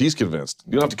convinced. He's convinced.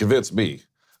 You don't have to convince me.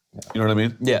 You know what I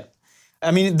mean? Yeah. I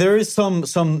mean, there is some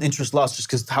interest loss just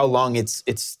because how long it's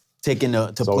taken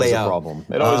to play out. It's a problem.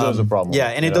 It always is a problem. Yeah,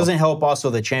 and it doesn't help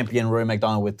also the champion, Rory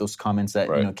McDonald, with those comments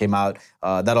that came out.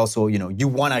 That also, you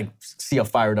want to see a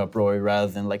fired up Rory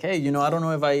rather than like, hey, I don't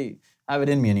know if I have it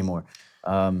in me anymore.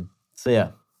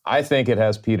 I think it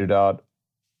has petered out.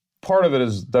 Part of it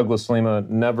is Douglas Lima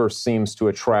never seems to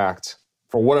attract,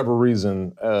 for whatever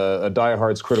reason, a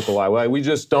diehard's critical eye. We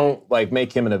just don't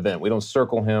make him an event. We don't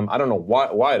circle him. I don't know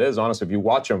why it is, honestly. If you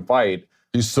watch him fight,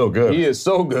 he's so good. He is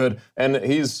so good. And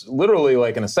he's literally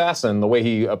like an assassin, the way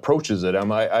he approaches it.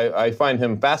 I find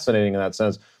him fascinating in that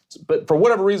sense. But for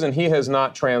whatever reason, he has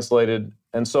not translated.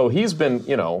 And so he's been,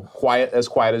 quiet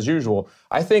as usual.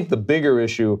 I think the bigger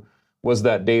issue was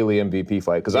that Daly MVP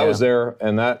fight. Because I was there,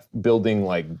 and that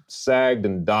building sagged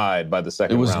and died by the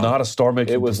second round. It was not a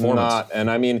star-making performance. It was not. And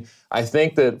I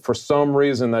think that for some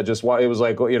reason that just, it was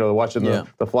like, watching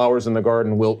the flowers in the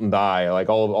garden wilt and die,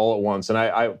 all at once. And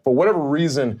I for whatever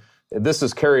reason, this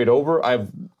is carried over.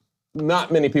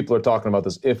 Not many people are talking about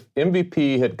this. If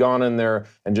MVP had gone in there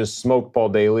and just smoked Paul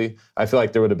Daly, I feel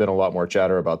like there would have been a lot more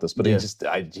chatter about this. But he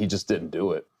just didn't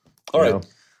do it. All right.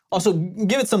 Also,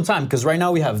 give it some time, because right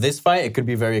now we have this fight. It could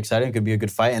be very exciting. It could be a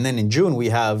good fight. And then in June, we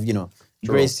have,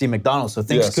 Gracie McDonald. So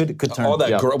things could turn. What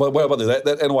about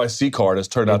that NYC card has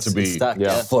turned out to be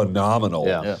phenomenal.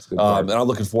 Yeah. And I'm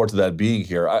looking forward to that being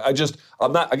here.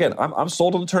 I'm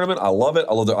sold on the tournament. I love it.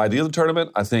 I love the idea of the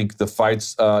tournament. I think the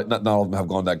fights, not all of them have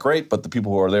gone that great, but the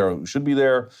people who are there who should be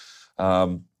there,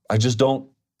 I'm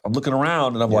looking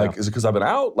around and I'm like, is it because I've been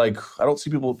out? I don't see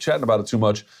people chatting about it too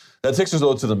much. That takes us,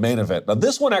 though, to the main event. Now,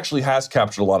 this one actually has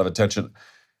captured a lot of attention.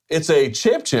 It's a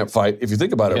champ fight, if you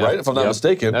think about it, right? If I'm not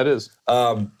mistaken. That is.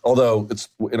 Although it's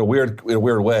in a weird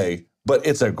way, but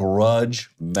it's a grudge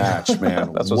match,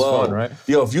 man. That's what's fun, right?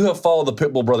 If you have followed the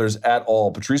Pitbull brothers at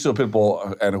all, Patricio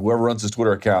Pitbull and whoever runs his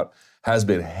Twitter account has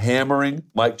been hammering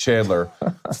Mike Chandler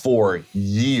for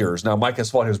years. Now, Mike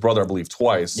has fought his brother, I believe,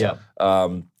 twice. Yeah.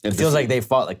 It feels like they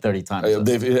fought like 30 times.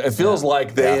 It feels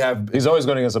like they have... He's always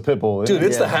going against a Pitbull. Dude,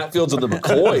 it's the Hatfields and the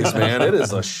McCoys, man. It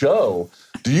is a show.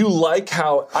 Do you like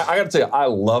how... I got to tell you, I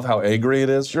love how angry it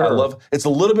is. Sure. It's a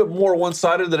little bit more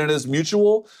one-sided than it is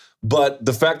mutual, but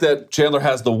the fact that Chandler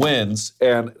has the wins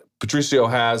and Patricio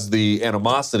has the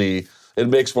animosity, it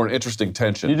makes for an interesting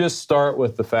tension. You just start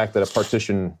with the fact that a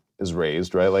partition is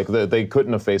raised, right? Like they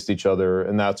couldn't have faced each other,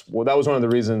 and that was one of the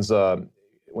reasons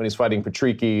when he's fighting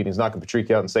Patricky and he's knocking Patricky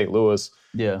out in St. Louis.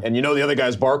 Yeah. And the other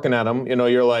guy's barking at him.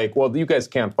 You're like, well, you guys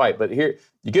can't fight. But here,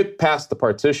 you get past the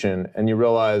partition and you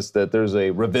realize that there's a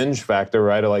revenge factor,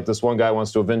 right? Like this one guy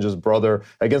wants to avenge his brother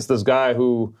against this guy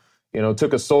who,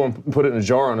 took his soul and put it in a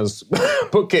jar on his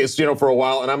bookcase, for a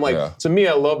while. And I'm like, to me,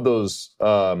 I love those.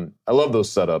 I love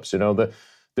those setups.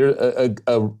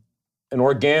 There's an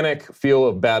organic feel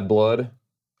of bad blood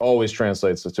always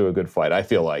translates to a good fight. I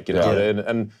feel like,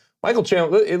 and Michael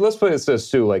Chandler. Let's put it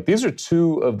this too. Like these are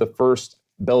two of the first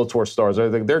Bellator stars.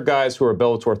 They're guys who are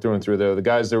Bellator through and through. They're the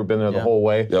guys that have been there the whole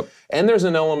way. Yep. And there's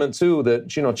an element too that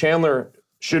Chandler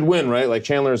should win, right? Like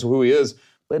Chandler is who he is,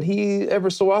 but he ever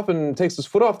so often takes his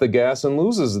foot off the gas and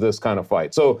loses this kind of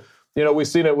fight. So. We've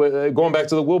seen it going back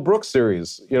to the Will Brooks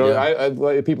series. People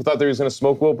thought that he was going to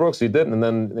smoke Will Brooks. He didn't. And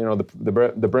then,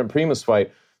 the Brent Primus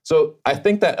fight. So I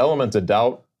think that element of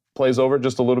doubt plays over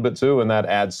just a little bit too, and that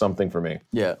adds something for me.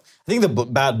 Yeah. I think the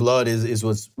bad blood is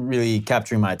what's really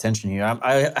capturing my attention here.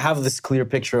 I have this clear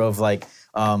picture of like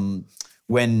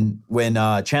when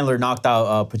Chandler knocked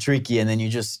out Patricky, and then you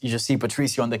just see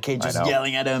Patricio on the cage just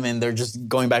yelling at him, and they're just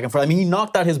going back and forth. I mean, he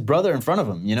knocked out his brother in front of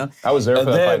him, I was there for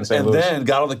that fight in St. Louis. And then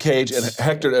got on the cage and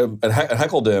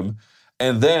heckled him,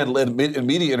 and then in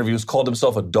media interviews called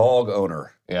himself a dog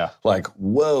owner. Yeah. Like,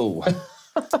 whoa.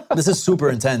 This is super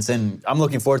intense, and I'm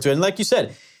looking forward to it. And like you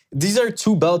said, these are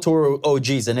two Bellator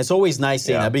OGs, and it's always nice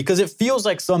seeing that because it feels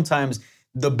like sometimes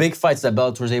the big fights that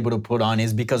Bellator is able to put on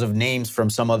is because of names from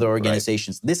some other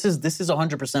organizations. Right. This is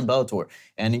 100% Bellator.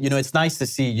 And, it's nice to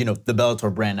see, the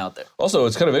Bellator brand out there. Also,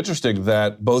 it's kind of interesting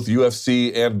that both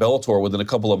UFC and Bellator, within a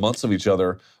couple of months of each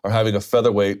other, are having their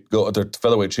featherweight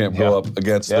champ go up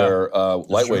against their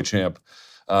lightweight champ.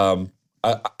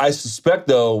 I suspect,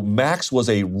 though, Max was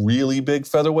a really big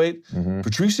featherweight. Mm-hmm.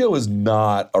 Patricio is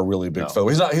not a really big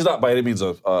featherweight. He's not by any means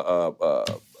a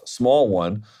small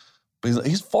one. But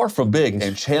he's far from big,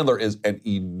 and Chandler is an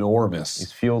enormous.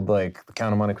 He's fueled like the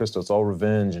Count of Monte Cristo. It's all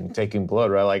revenge and taking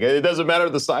blood, right? Like, it doesn't matter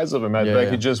the size of him.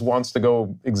 He just wants to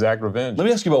go exact revenge. Let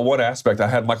me ask you about one aspect. I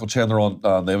had Michael Chandler on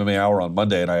the MMA Hour on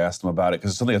Monday, and I asked him about it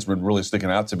because it's something that's been really sticking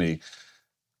out to me.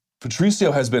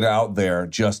 Patricio has been out there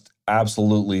just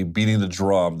absolutely beating the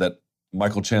drum that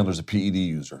Michael Chandler's a PED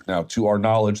user. Now, to our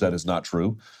knowledge, that is not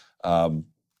true.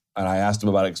 And I asked him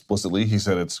about it explicitly. He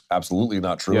said it's absolutely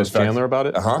not true. You asked Chandler about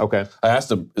it? Uh-huh. Okay. I asked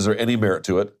him, is there any merit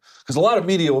to it? Because a lot of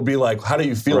media will be like, how do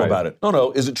you feel about it?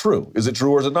 No, is it true? Is it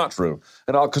true or is it not true?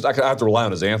 And because I have to rely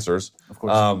on his answers. Of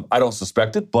course. I don't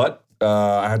suspect it, but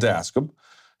I had to ask him.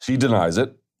 He denies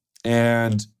it.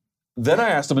 And then I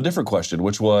asked him a different question,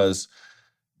 which was,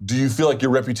 do you feel like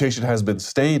your reputation has been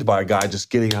stained by a guy just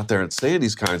getting out there and saying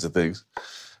these kinds of things?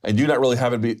 And you not really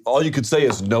having all you could say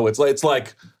is no. It's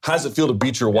like how does it feel to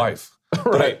beat your wife?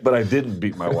 Right. But I didn't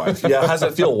beat my wife. Yeah, how does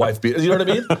it feel, wife beat? You know what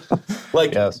I mean?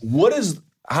 Like,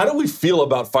 how do we feel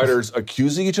about fighters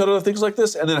accusing each other of things like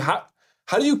this? And then how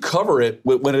do you cover it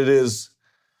when it is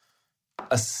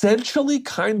essentially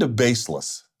kind of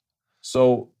baseless?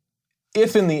 So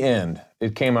if in the end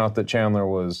it came out that Chandler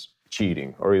was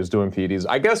cheating or he was doing PEDs,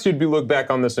 I guess you'd look back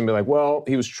on this and be like, well,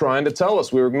 he was trying to tell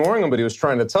us. We were ignoring him, but he was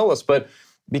trying to tell us. But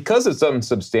because it's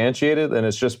unsubstantiated and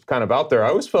it's just kind of out there, I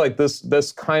always feel like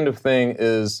this kind of thing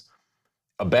is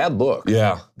a bad look.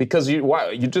 Yeah. Because there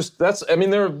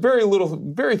are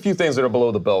very few things that are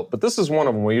below the belt, but this is one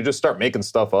of them where you just start making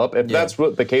stuff up. If that's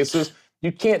what the case is,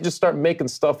 you can't just start making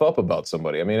stuff up about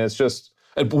somebody. I mean, it's just...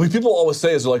 And what people always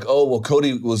say is like, oh, well,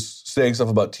 Cody was saying stuff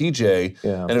about TJ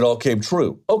and it all came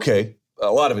true. Okay,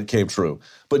 a lot of it came true.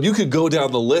 But you could go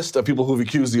down the list of people who've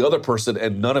accused the other person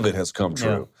and none of it has come true.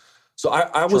 Yeah. So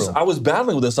I was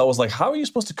battling with this. I was like, how are you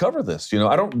supposed to cover this?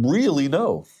 I don't really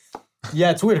know. Yeah,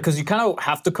 it's weird because you kind of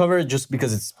have to cover it just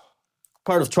because it's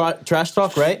part of trash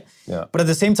talk, right? Yeah. But at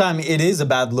the same time, it is a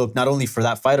bad look, not only for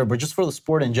that fighter, but just for the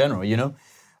sport in general, Yeah,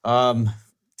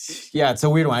 it's a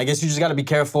weird one. I guess you just got to be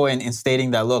careful in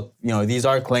stating that, look, these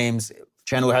are claims.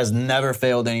 Chandler has never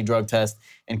failed any drug test,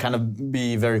 and kind of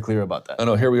be very clear about that. I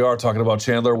know, here we are talking about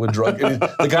Chandler with drug. I mean,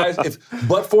 the guys,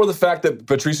 but for the fact that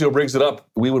Patricio brings it up,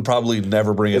 we would probably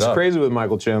never bring it up. It's crazy with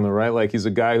Michael Chandler, right? Like, he's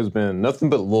a guy who's been nothing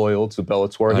but loyal to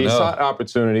Bellator. He sought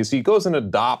opportunities. He goes and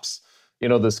adopts,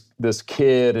 this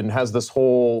kid and has this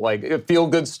whole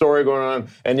feel-good story going on,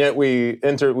 and yet we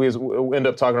end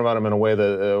up talking about him in a way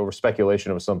that over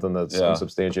speculation of something that's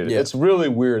unsubstantiated. Yeah. It's really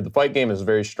weird. The fight game is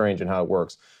very strange in how it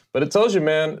works. But it tells you,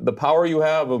 man, the power you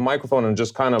have of microphone and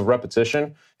just kind of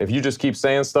repetition. If you just keep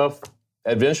saying stuff,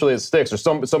 eventually it sticks. Or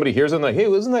somebody hears it and like, hey,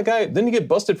 wasn't that guy, didn't he get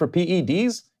busted for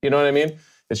PEDs? You know what I mean?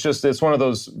 It's one of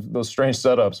those strange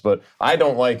setups, but I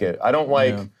don't like it. I don't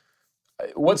like... Yeah.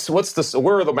 Where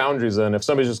are the boundaries then? If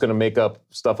somebody's just going to make up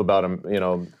stuff about him,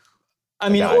 I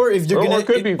mean, or if you're going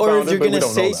to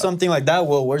say something like that,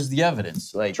 well, where's the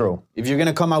evidence? Like, true. If you're going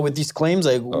to come out with these claims,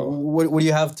 like, what do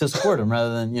you have to support them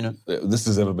rather than, This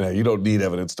is MMA. You don't need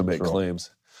evidence to make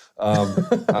claims.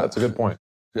 That's a good point.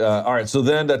 All right, so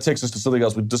then that takes us to something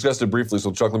else. We discussed it briefly,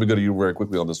 so Chuck, let me go to you very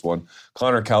quickly on this one.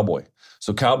 Conor Cowboy.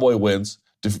 So Cowboy wins,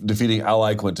 defeating Al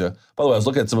Iaquinta. By the way, I was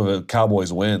looking at some of the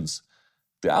Cowboy's wins.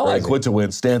 The Al Iaquinta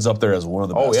win stands up there as one of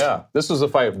the best. Oh, yeah. This was a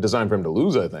fight designed for him to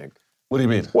lose, I think. What do you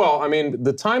mean? Well, I mean,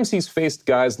 the times he's faced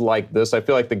guys like this, I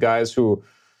feel like the guys who,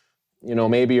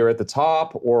 maybe are at the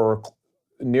top or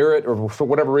near it, or for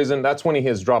whatever reason, that's when he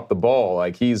has dropped the ball.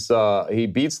 Like, he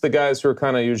beats the guys who are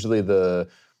kind of usually the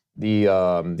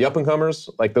up-and-comers,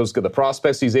 like the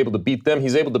prospects. He's able to beat them.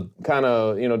 He's able to kind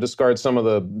of, discard some of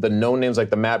the known names, like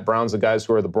the Matt Browns, the guys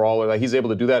who are the brawler. Like, he's able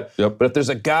to do that. Yep. But if there's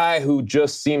a guy who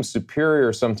just seems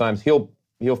superior sometimes, he'll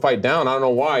fight down. I don't know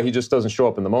why. He just doesn't show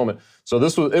up in the moment. So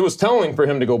it was telling for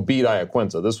him to go beat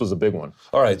Iaquinta. This was a big one.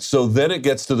 All right, so then it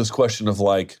gets to this question of,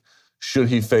 like, should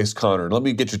he face Conor? Let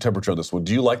me get your temperature on this one.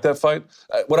 Do you like that fight?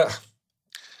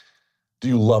 Do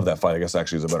you love that fight, I guess,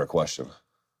 actually is a better question.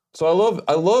 So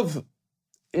I love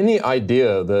any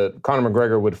idea that Conor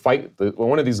McGregor would fight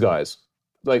one of these guys.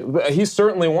 Like, he's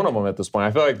certainly one of them at this point.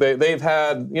 I feel like they've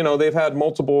had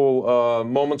multiple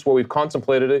moments where we've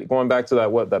contemplated it, going back to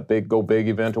that big Go Big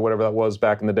event or whatever that was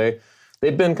back in the day.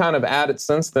 They've been kind of at it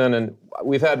since then, and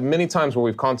we've had many times where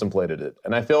we've contemplated it.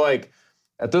 And I feel like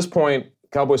at this point,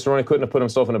 Cowboy Cerrone couldn't have put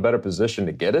himself in a better position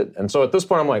to get it. And so at this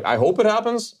point, I'm like, I hope it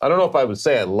happens. I don't know if I would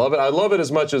say I love it. I love it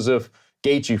as much as if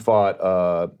Gaethje fought,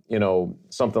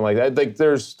 something like that. Like,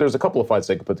 there's a couple of fights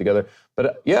they could put together.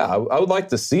 But yeah, I would like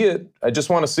to see it. I just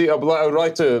want to see. I would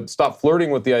like to stop flirting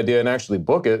with the idea and actually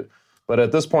book it. But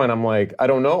at this point, I'm like, I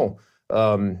don't know.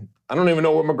 I don't even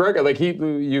know what McGregor, like,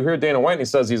 you hear Dana White and he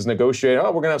says he's negotiating,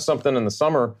 we're going to have something in the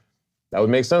summer. That would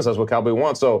make sense. That's what Cowboy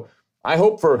wants. So I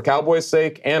hope for Cowboy's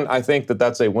sake, and I think that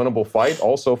that's a winnable fight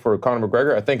also for Conor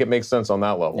McGregor. I think it makes sense on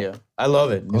that level. Yeah, I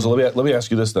love it. So let me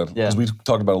ask you this then, because we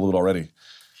talked about it a little bit already.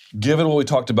 Given what we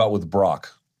talked about with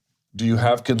Brock, do you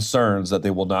have concerns that they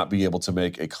will not be able to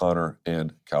make a Conor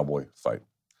and Cowboy fight?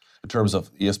 In terms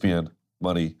of ESPN,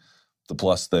 money, the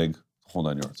plus thing, whole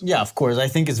 9 yards. Yeah, of course. I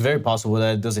think it's very possible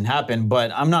that it doesn't happen,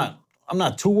 but I'm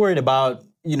not too worried about,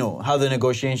 how the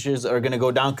negotiations are going to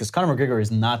go down, because Conor McGregor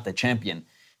is not the champion.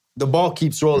 The ball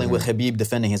keeps rolling with Khabib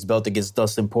defending his belt against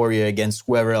Dustin Poirier, against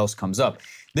whoever else comes up.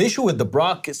 The issue with the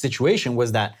Brock situation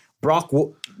was that Brock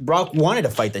wanted to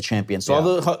fight the champion. So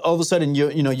all of a sudden,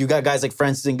 you got guys like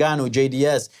Francis Ngannou,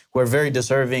 JDS, who are very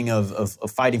deserving of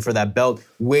fighting for that belt,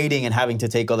 waiting and having to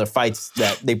take other fights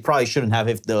that they probably shouldn't have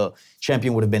if the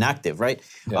champion would have been active, right?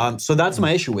 Yeah. So that's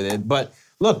my issue with it. But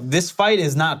look, this fight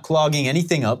is not clogging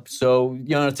anything up. So,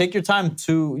 take your time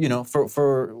to,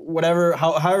 for whatever,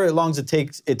 however long it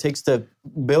takes to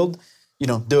build,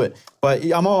 do it. But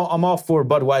I'm all for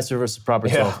Budweiser versus Proper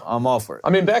 12. I'm all for it. I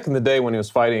mean, back in the day when he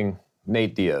was fighting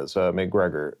Nate Diaz,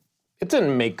 McGregor, it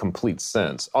didn't make complete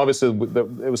sense. Obviously,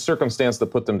 it was circumstance that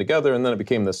put them together, and then it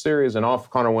became this series, and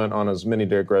off Conor went on his many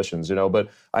digressions,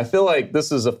 But I feel like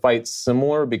this is a fight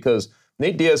similar, because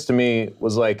Nate Diaz, to me,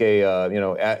 was like a,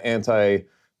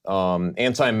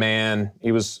 anti-man.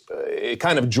 He was it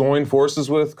kind of joined forces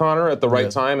with Conor at the right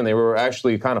time, and they were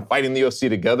actually kind of fighting the UFC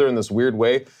together in this weird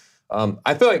way.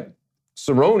 I feel like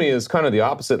Cerrone is kind of the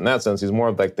opposite in that sense. He's more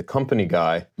of like the company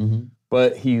guy,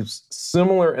 but he's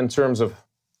similar in terms of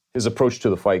his approach to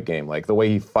the fight game, like the way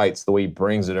he fights, the way he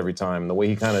brings it every time, the way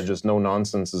he kind of just no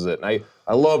nonsenses it. And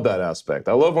I love that aspect.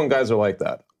 I love when guys are like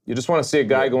that. You just want to see a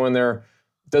guy go in there.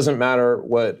 Doesn't matter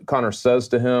what Conor says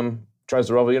to him, tries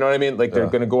to revel. You know what I mean? Like, they're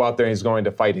going to go out there and he's going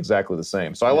to fight exactly the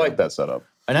same. So I like that setup.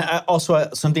 And I also,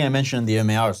 something I mentioned in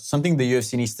the MMA hours, something the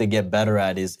UFC needs to get better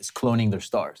at is cloning their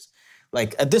stars.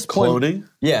 Like, at this point, cloning?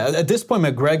 Yeah, at this point,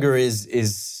 McGregor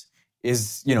is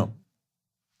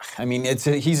I mean, he's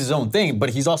his own thing, but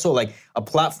he's also like a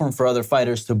platform for other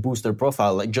fighters to boost their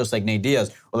profile, like just like Nate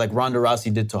Diaz or like Ronda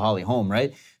Rousey did to Holly Holm,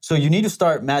 right? So you need to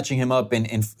start matching him up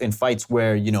in fights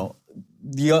where, you know,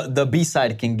 the B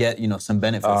side can get, you know, some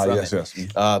benefit from it.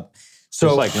 Yes. So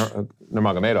it's like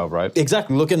Nurmagomedov, right?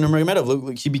 Exactly. Look at Nurmagomedov.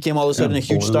 Look, he became all of a sudden a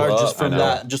huge star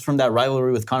just from that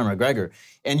rivalry with Conor McGregor.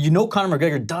 And you know Conor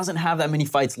McGregor doesn't have that many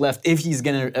fights left if he's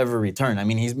going to ever return. I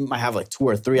mean, he might have like 2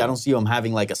 or 3. I don't see him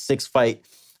having like a 6-fight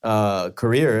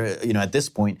career, you know, at this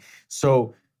point.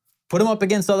 So put him up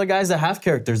against other guys that have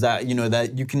characters that, you know,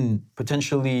 that you can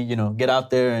potentially, you know, get out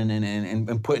there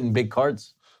and put in big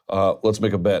cards. Let's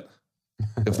make a bet.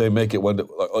 If they make it,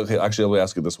 okay, actually, let me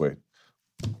ask it this way.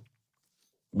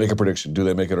 Make a prediction. Do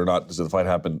they make it or not? Does the fight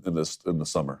happen in the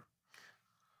summer?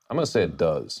 I'm going to say it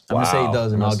does. I'm going to say it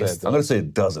does in August. I'm going to say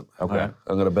it doesn't. Okay. I'm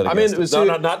going to bet against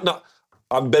it. No.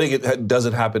 I'm betting it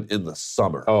doesn't happen in the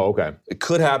summer. Oh, okay. It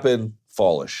could happen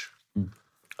fallish.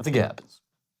 I think it happens.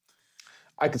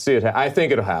 I could see it. I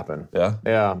think it'll happen. Yeah?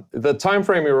 Yeah. The time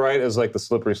frame, you're right, is like the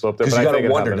slippery slope there. Because you got to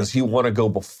wonder, happens. does he want to go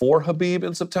before Khabib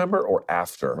in September or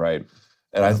after? Right.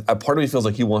 And part of me feels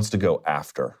like he wants to go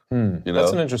after. You know?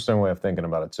 That's an interesting way of thinking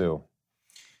about it, too.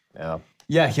 Yeah.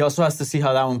 Yeah, he also has to see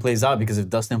how that one plays out because if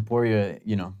Dustin Poirier,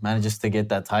 you know, manages to get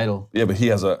that title. Yeah, but he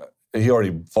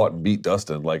already fought and beat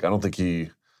Dustin. Like, I don't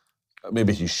think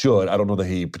maybe he should. I don't know that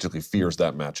he particularly fears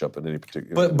that matchup in any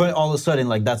particular. But all of a sudden,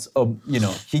 like that's you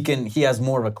know, he has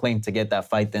more of a claim to get that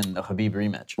fight than a Khabib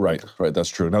rematch. Right, that's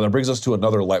true. Now that brings us to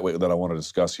another lightweight that I want to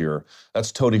discuss here.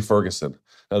 That's Tony Ferguson.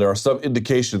 Now there are some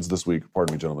indications this week.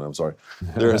 Pardon me, gentlemen. I'm sorry.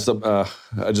 There are some. Can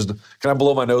I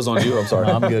blow my nose on you? I'm sorry.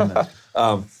 No, I'm good,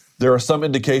 man. There are some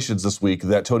indications this week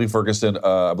that Tony Ferguson,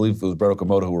 I believe it was Brett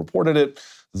Okamoto who reported it,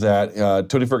 that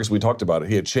Tony Ferguson, we talked about it,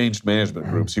 he had changed management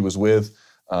groups. He was with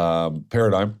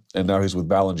Paradigm, and now he's with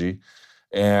Balanji.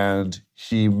 And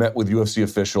he met with UFC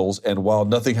officials, and while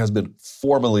nothing has been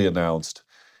formally announced,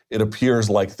 it appears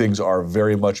like things are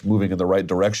very much moving in the right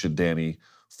direction, Danny,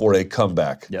 for a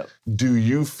comeback. Yep. Do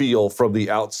you feel from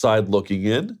the outside looking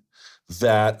in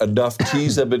that enough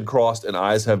T's have been crossed and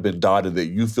I's have been dotted that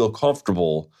you feel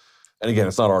comfortable? And again,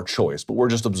 it's not our choice, but we're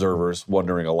just observers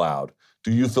wondering aloud.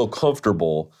 Do you feel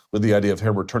comfortable with the idea of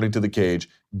him returning to the cage,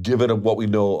 given what we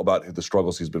know about the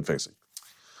struggles he's been facing?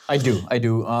 I do.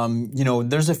 You know,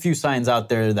 there's a few signs out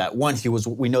there that one,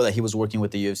 we know that he was working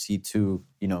with the UFC to,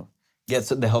 you know, get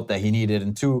the help that he needed,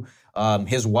 and two,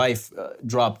 his wife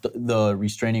dropped the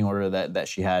restraining order that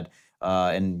she had,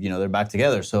 and you know they're back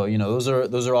together. So you know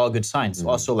those are all good signs. Mm-hmm.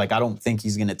 Also, like I don't think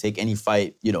he's gonna take any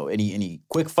fight, you know, any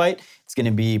quick fight. It's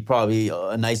gonna be probably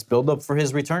a nice buildup for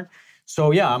his return.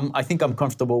 So yeah, I think I'm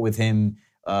comfortable with him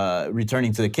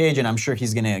returning to the cage, and I'm sure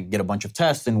he's gonna get a bunch of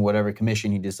tests in whatever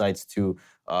commission he decides to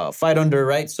fight under,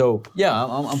 right? So yeah,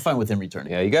 I'm fine with him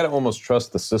returning. Yeah, you got to almost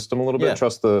trust the system a little bit, Yeah.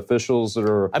 Trust the officials that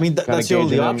are. I mean, that's the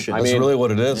only option. That's really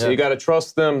what it is. So you got to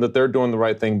trust them that they're doing the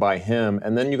right thing by him,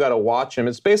 and then you got to watch him.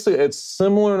 It's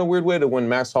similar in a weird way to when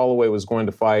Max Holloway was going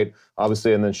to fight,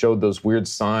 obviously, and then showed those weird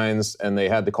signs, and they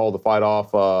had to call the fight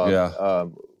off.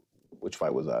 Which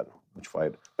fight was that? Which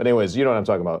fight? But anyways, you know what I'm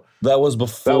talking about. That was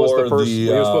before that was the first. He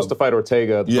was supposed to fight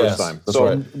Ortega the first time. That's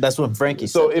right. That's what Frankie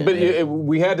said.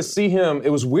 We had to see him. It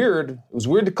was weird. It was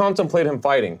weird to contemplate him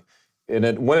fighting.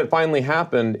 And when it finally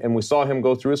happened, and we saw him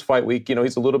go through his fight week, you know,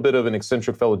 he's a little bit of an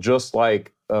eccentric fellow, just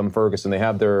like Ferguson. They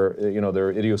have their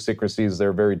idiosyncrasies.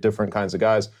 They're very different kinds of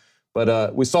guys.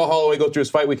 But we saw Holloway go through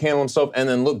his fight week, handle himself, and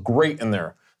then look great in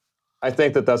there. I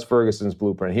think that's Ferguson's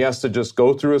blueprint. He has to just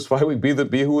go through his fight week,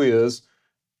 be who he is,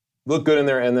 look good in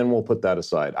there, and then we'll put that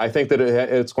aside. I think that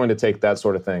it's going to take that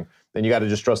sort of thing. Then you got to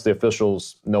just trust the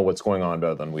officials know what's going on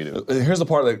better than we do. Here's the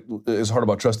part that is hard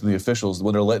about trusting the officials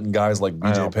when they're letting guys like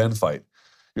BJ Penn fight.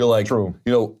 You're like, True.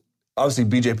 You know, obviously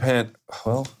BJ Penn,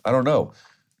 well, I don't know.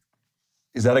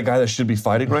 Is that a guy that should be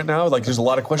fighting right now? Like, there's a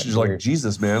lot of questions. You're like,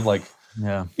 Jesus, man. Like,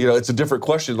 yeah. You know, it's a different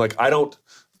question. Like,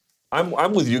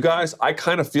 I'm with you guys. I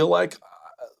kind of feel like,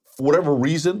 for whatever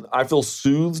reason, I feel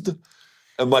soothed.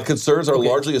 And my concerns are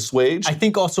largely assuaged. I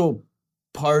think also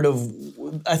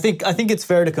I think it's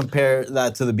fair to compare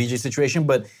that to the BJ situation,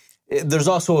 but there's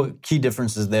also key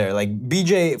differences there. Like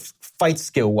BJ, fight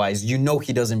skill wise, you know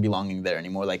he doesn't belong there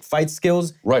anymore. Like fight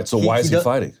skills. Right. So why is he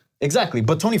fighting? Exactly.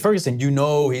 But Tony Ferguson, you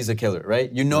know he's a killer,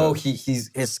 right? You know his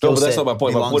skill set. No, but that's not my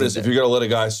point. My point is, if you're going to let a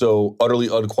guy so utterly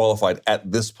unqualified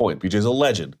at this point, BJ's a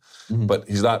legend, but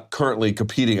he's not currently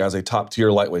competing as a top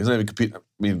tier lightweight. He's not even competing. I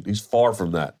mean, he's far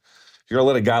from that. You're going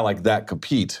to let a guy like that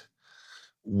compete,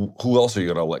 who else are you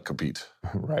going to let compete?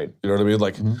 Right. You know what I mean?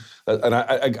 Like, and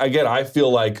I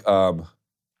feel like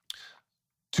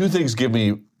two things give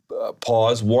me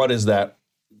pause. One is that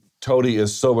Tony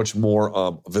is so much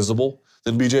more visible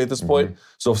than BJ at this point.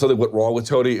 So if something went wrong with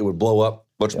Tony, it would blow up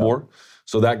much more.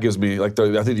 So that gives me, I think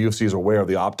the UFC is aware of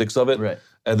the optics of it. Right.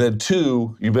 And then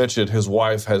 2, you mentioned his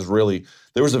wife has really,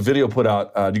 there was a video put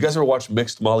out. Do you guys ever watch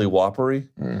Mixed Molly Whoppery?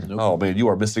 Nope. Oh man, you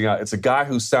are missing out. It's a guy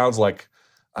who sounds like,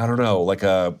 I don't know, like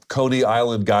a Coney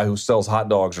Island guy who sells hot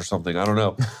dogs or something. I don't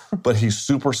know. But he's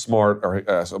super smart, or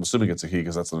I'm assuming it's a he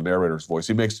because that's the narrator's voice.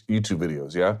 He makes YouTube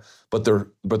videos, yeah? But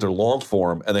they're long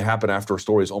form and they happen after a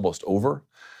story is almost over.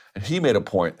 And he made a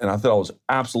point, and I thought it was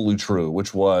absolutely true,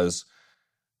 which was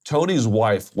Tony's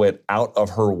wife went out of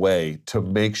her way to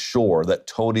make sure that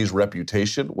Tony's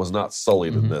reputation was not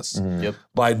sullied in this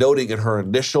by noting in her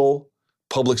initial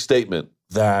public statement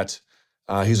that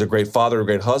he's a great father, a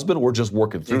great husband, we're just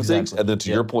working through things, and then to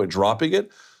your point, dropping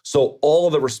it. So all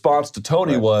of the response to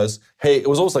Tony was, hey, it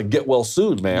was almost like get well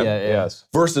soon, man. Yes.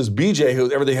 Versus BJ,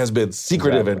 who everything has been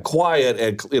secretive and quiet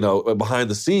and, behind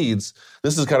the scenes.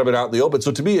 This has kind of been out in the open.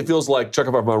 So to me, it feels like, check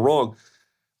if I'm wrong,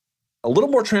 a little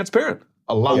more transparent.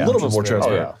 A little bit more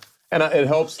transparent. Oh, yeah. And it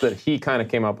helps that he kind of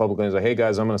came out publicly and was like, hey,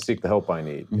 guys, I'm going to seek the help I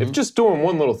need. If just doing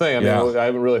one little thing, I mean, I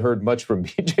haven't really heard much from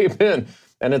BJ Penn.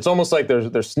 And it's almost like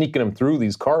they're sneaking him through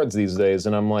these cards these days.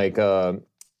 And I'm like,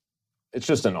 it's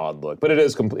just an odd look. But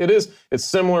it's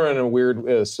similar in a weird,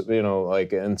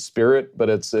 like in spirit, but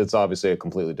it's obviously a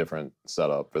completely different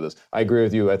setup for this. I agree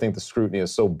with you. I think the scrutiny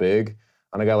is so big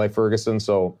on a guy like Ferguson,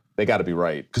 so they got to be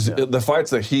right. Because the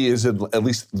fights that he is in at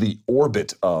least the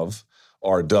orbit of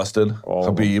are Dustin,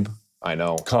 Khabib, I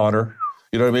know, Conor.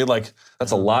 You know what I mean? Like,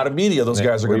 that's a lot of media those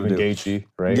guys are going to do. Gaethje,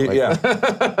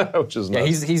 right? Which is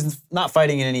nuts. He's not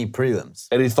fighting in any prelims.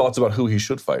 Any thoughts about who he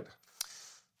should fight?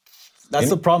 That's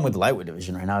the problem with the lightweight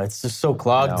division right now. It's just so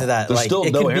clogged that there's still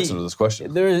no answer to this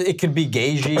question. It could be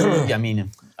Gaethje. I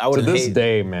mean, I would. To this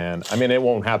day, man. I mean, it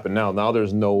won't happen now. Now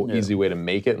there's no easy way to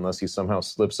make it unless he somehow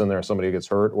slips in there, somebody gets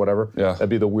hurt, whatever. Yeah. That'd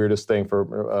be the weirdest thing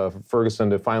for Ferguson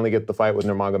to finally get the fight with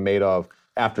Nurmagomedov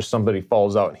after somebody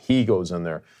falls out and he goes in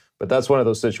there. But that's one of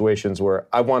those situations where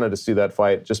I wanted to see that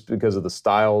fight just because of the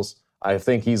styles. I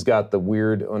think he's got the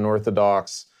weird,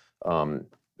 unorthodox,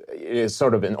 it's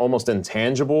sort of almost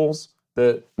intangibles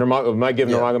that might give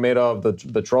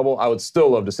Nurmagomedov the trouble. I would still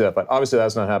love to see that fight. Obviously,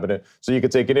 that's not happening. So you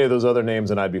could take any of those other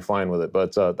names and I'd be fine with it.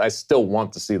 But I still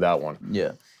want to see that one.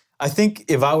 Yeah. I think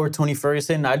if I were Tony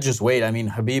Ferguson, I'd just wait. I mean,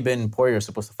 Khabib and Poirier are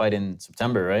supposed to fight in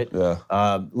September, right?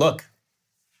 Yeah. Look,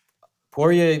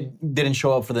 Poirier didn't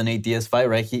show up for the Nate Diaz fight,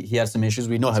 right? He had some issues.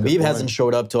 We know Khabib hasn't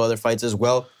showed up to other fights as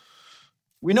well.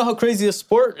 We know how crazy the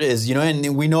sport is,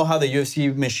 and we know how the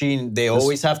UFC machine, they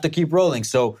always have to keep rolling.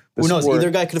 So who knows?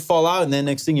 Either guy could fall out, and then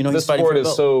next thing you know, he's fighting for the belt.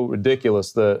 This sport is so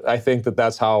ridiculous that I think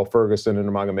that's how Ferguson and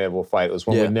Nurmagomedov will fight. It was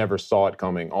when we never saw it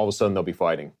coming. All of a sudden, they'll be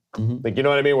fighting. Like, you know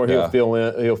what I mean? Where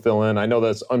he'll fill in. I know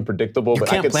that's unpredictable,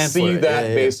 but I could see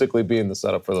that basically being the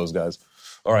setup for those guys.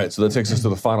 All right, so that takes us to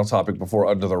the final topic before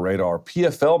Under the Radar.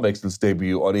 PFL makes its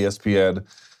debut on ESPN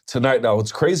tonight. Now,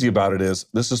 what's crazy about it is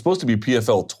this is supposed to be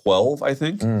PFL 12, I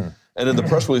think. And in the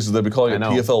press releases, they'll be calling it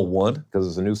PFL 1. Because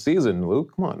it's a new season,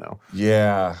 Luke. Come on now.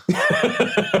 Yeah.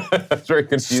 It's very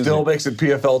confusing. Still makes it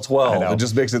PFL 12. It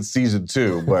just makes it season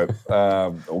 2. But,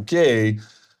 okay.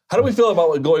 How do we feel about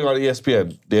what's going on at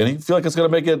ESPN, Danny? Feel like it's going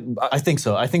to make it? I think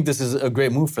so. I think this is a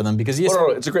great move for them because ESPN... No,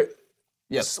 it's a great...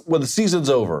 Yes. When the season's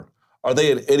over, are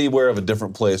they in anywhere of a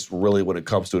different place, really, when it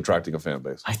comes to attracting a fan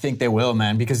base? I think they will,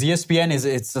 man, because ESPN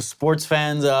it's a sports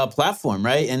fans platform,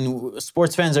 right? And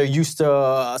sports fans are used to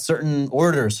a certain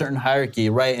order, a certain hierarchy,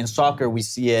 right? In soccer, we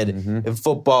see it. In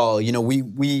football,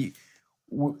 we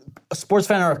sports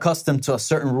fans are accustomed to a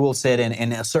certain rule set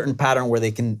and a certain pattern where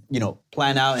they can,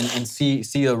 plan out and see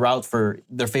the route for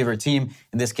their favorite team,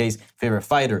 in this case, favorite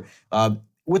fighter.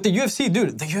 With the UFC,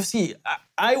 dude, the UFC,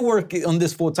 I work on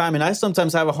this full time, and I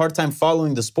sometimes have a hard time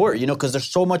following the sport, because there's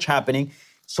so much happening,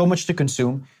 so much to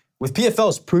consume. With PFL,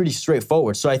 it's pretty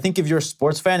straightforward. So I think if you're a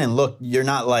sports fan and look, you're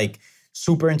not like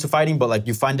super into fighting, but like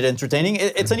you find it entertaining,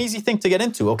 it's an easy thing to get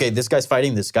into. Okay, this guy's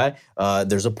fighting this guy.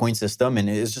 There's a point system, and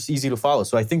it's just easy to follow.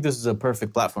 So I think this is a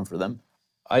perfect platform for them.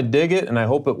 I dig it, and I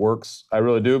hope it works. I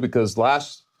really do, because the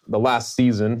last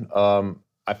season,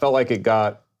 I felt like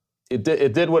it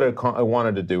did what it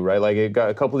wanted to do, right? Like, it got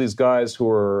a couple of these guys who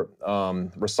are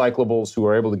recyclables who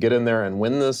are able to get in there and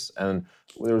win this. And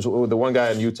there was the one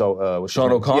guy in Utah,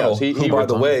 Sean O'Connell, who, by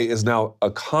the way, is now a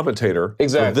commentator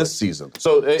for this season.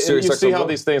 So you see how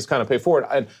these things kind of pay forward.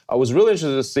 I was really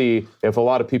interested to see if a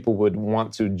lot of people would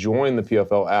want to join the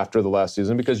PFL after the last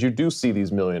season, because you do see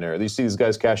these millionaires. You see these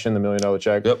guys cash in the $1 million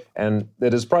check, and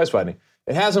it is prize fighting.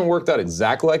 It hasn't worked out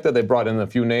exactly like that. They brought in a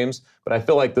few names, but I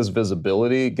feel like this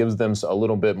visibility gives them a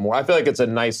little bit more. I feel like it's a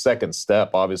nice second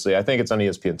step, obviously. I think it's on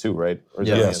ESPN2, right? Or is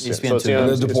it on Yes. ESPN2. So it's on And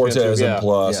then Deportes and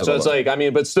Plus. So it's like, I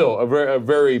mean, but still, a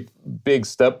very big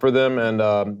step for them. And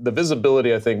the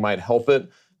visibility, I think, might help it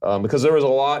because there was a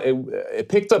lot. It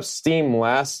picked up steam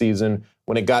last season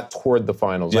when it got toward the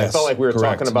finals. Yes, I felt like we were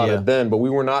correct. talking about it then, but we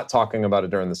were not talking about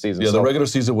it during the season. Yeah, So- the regular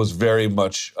season was very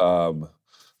much,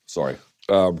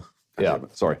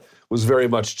 was very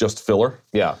much just filler.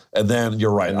 Yeah. And then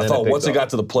you're right. And I then thought it once it picked up. got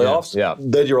to the playoffs, Yeah.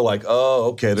 then you were like,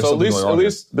 oh, okay, there's So at something least, going on at here.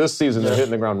 least this season they're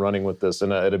hitting the ground running with this,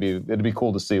 and it'd be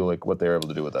cool to see like what they're able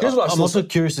to do with that. Here's what I I'm still also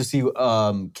curious to see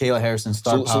Kayla Harrison's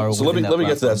star power. So let me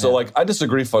get to that. So platform, like I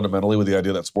disagree fundamentally with the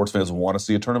idea that sports fans want to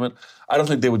see a tournament. I don't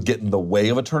think they would get in the way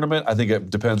of a tournament. I think it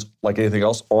depends, like anything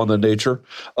else, on the nature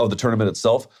of the tournament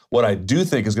itself. What I do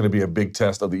think is going to be a big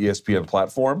test of the ESPN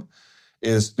platform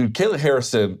is, dude, Kayla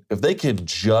Harrison, if they can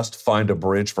just find a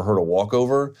bridge for her to walk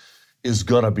over, is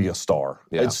going to be a star.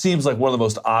 Yeah. It seems like one of the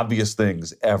most obvious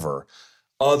things ever.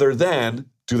 Other than,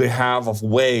 do they have a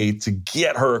way to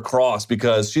get her across?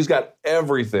 Because she's got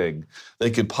everything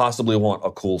they could possibly want. A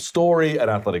cool story, an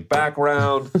athletic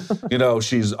background.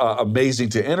 She's amazing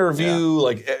to interview.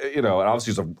 And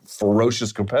obviously she's a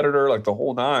ferocious competitor, like the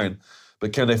whole nine.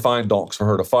 But can they find donks for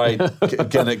her to fight?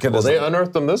 Well, they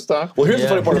unearthed them this time. Well, here's the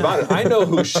funny part about it. I know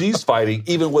who she's fighting,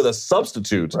 even with a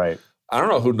substitute. Right. I don't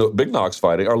know who Big Nog's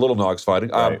fighting or Little Nog's fighting.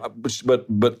 Right. But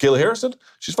Kayla Harrison,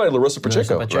 she's fighting Larissa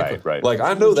Pacheco. Right. Like,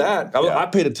 I know that. I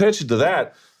paid attention to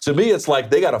that. To me, it's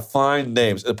like they got to find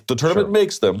names. The tournament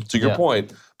makes them, to your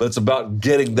point, but it's about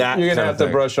getting that. You're gonna kind have of to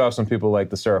thing. brush off some people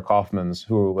like the Sarah Kaufmans,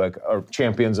 who like are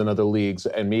champions in other leagues,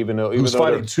 and even though Who's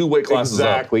fighting they're- 2 weight classes up.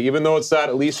 exactly, even though it's that,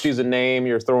 at least she's a name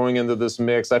you're throwing into this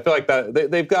mix. I feel like that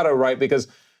they've got it right because.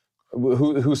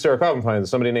 Who Sarah Kaufman finds?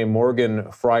 Somebody named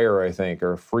Morgan Fryer, I think,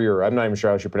 or Freer. I'm not even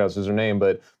sure how she pronounces her name,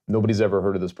 but nobody's ever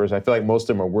heard of this person. I feel like most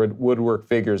of them are woodwork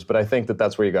figures, but I think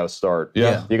that's where you got to start.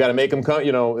 Yeah. You got to make them come.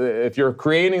 If you're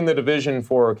creating the division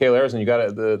for Kayla Harrison,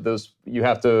 you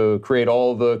have to create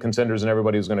all the contenders and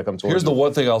everybody who's going to come towards. Here's the you.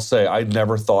 one thing I'll say. I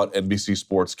never thought NBC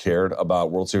Sports cared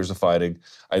about World Series of Fighting.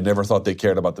 I never thought they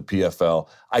cared about the PFL.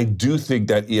 I do think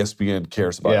that ESPN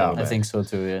cares about Yeah. MMA. I think so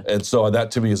too, yeah. And so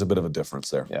that to me is a bit of a difference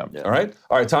there. Yeah. All right?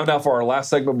 All right, time now for our last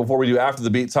segment before we do After the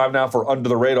Beat. Time now for Under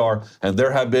the Radar. And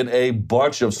there have been a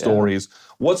bunch of stories.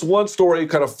 What's one story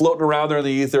kind of floating around there in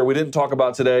the ether we didn't talk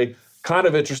about today? Kind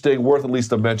of interesting, worth at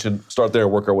least a mention. Start there,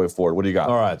 work our way forward. What do you got?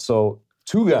 All right, so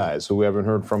two guys who we haven't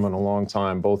heard from in a long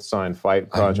time, both signed fight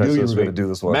projects knew you this were gonna week. do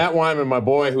this one. Matt Wyman, my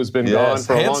boy, who's been Yes,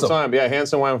 gone for Handsome. a long time. Yeah,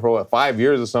 Hanson Wyman for 5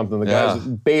 years or something. The Yeah. guy's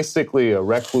basically a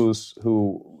recluse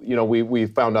who, we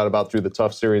found out about through the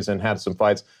Tough series and had some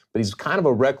fights. But he's kind of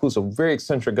a recluse, a very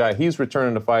eccentric guy. He's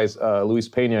returning to fight Luis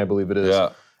Pena, I believe it is. Yeah.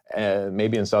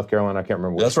 Maybe in South Carolina, I can't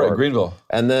remember which That's right, part. Greenville.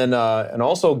 And then, and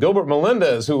also Gilbert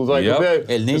Melendez, who's like, Yep. El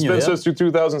it's Niño, been yeah. since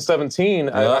 2017.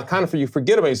 Yeah. I kind of, you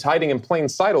forget about it. He's hiding in plain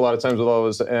sight a lot of times with all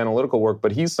his analytical work,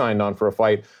 but he's signed on for a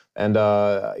fight. And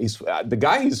he's the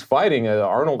guy he's fighting,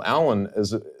 Arnold Allen,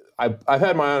 is, I've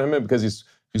had my eye on him because he's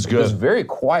good. He's very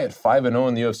quiet, 5-0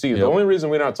 in the UFC. The only reason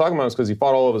we're not talking about him is because he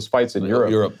fought all of his fights in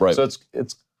Europe. Europe, right. So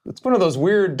it's one of those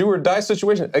weird do or die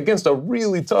situations against a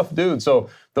really tough dude. So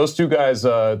those two guys,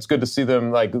 it's good to see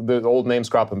them, like the old names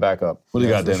cropping back up. What do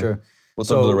you got, For Danny? sure.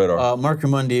 What's under the radar? Mark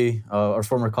Ramundi, our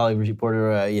former colleague reporter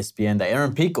at ESPN, that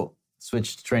Aaron Pico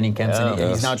switched training camps, and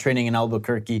he's now training in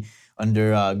Albuquerque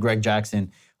under Greg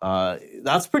Jackson.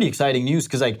 That's pretty exciting news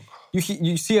because, like,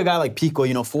 you see a guy like Pico,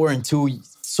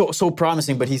 4-2, so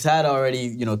promising, but he's had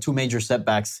already, 2 major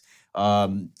setbacks.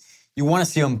 You want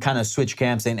to see him kind of switch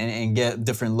camps and get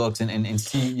different looks and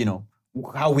see,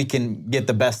 how we can get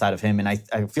the best out of him. And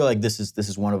I feel like this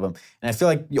is one of them. And I feel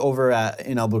like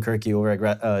in Albuquerque, over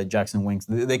at Jackson Wings,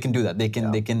 they can do that. They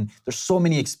can. There's so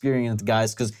many experienced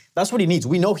guys because that's what he needs.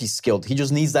 We know he's skilled. He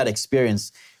just needs that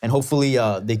experience. And hopefully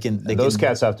they can. Those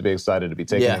cats have to be excited to be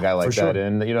taking a guy like for sure. that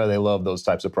in. They love those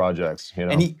types of projects.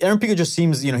 And Aaron Pico just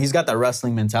seems, he's got that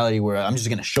wrestling mentality where I'm just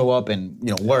going to show up and,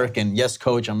 work. And yes,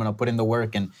 coach, I'm going to put in the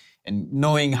work. And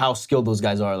knowing how skilled those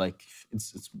guys are, like,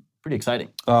 it's pretty exciting.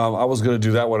 I was going to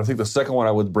do that one. I think the second one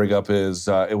I would bring up is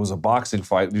it was a boxing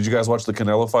fight. Did you guys watch the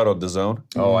Canelo fight on DAZN?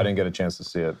 Oh, I didn't get a chance to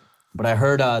see it. But I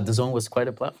heard DAZN was quite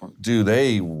a platform. Dude,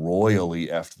 they royally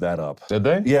effed that up. Did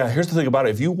they? Yeah, here's the thing about it.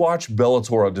 If you watch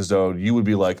Bellator on DAZN, you would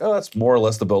be like, oh, that's more or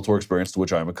less the Bellator experience to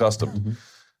which I'm accustomed.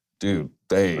 Dude,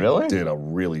 they did a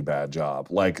really bad job.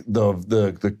 Like,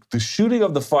 the shooting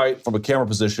of the fight from a camera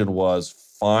position was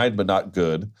fine, but not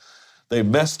good. They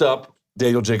messed up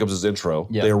Daniel Jacobs' intro.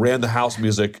 Yeah. They ran the house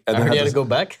music. And I heard he had to this- go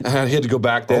back. He had to go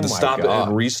back. They had Oh to my stop it God.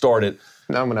 and restart it.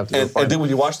 Now I'm gonna have to go And find then it. when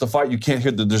you watch the fight, you can't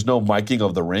hear there's no miking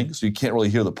of the ring, so you can't really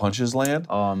hear the punches land.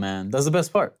 Oh man, that's the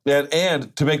best part.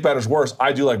 And to make matters worse,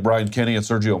 I do like Brian Kenny and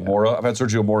Sergio Mora. I've had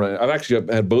Sergio Mora. I've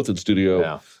actually had both in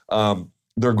studio. Yeah.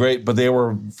 They're great, but they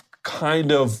were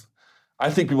kind of. I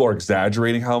think people are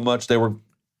exaggerating how much they were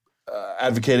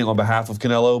advocating on behalf of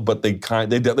Canelo, but they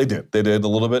did a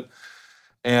little bit.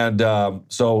 And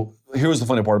so here's the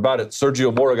funny part about it: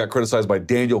 Sergio Mora got criticized by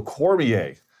Daniel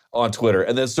Cormier on Twitter,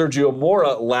 and then Sergio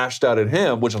Mora lashed out at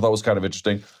him, which I thought was kind of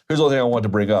interesting. Here's the other thing I wanted to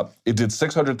bring up: it did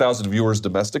 600,000 viewers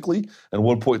domestically and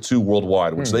 1.2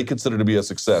 worldwide, which they consider to be a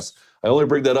success. I only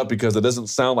bring that up because it doesn't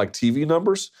sound like TV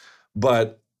numbers,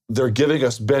 but they're giving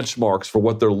us benchmarks for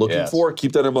what they're looking for.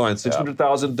 Keep that in mind: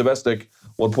 600,000 domestic,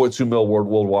 1.2 mil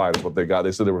worldwide is what they got.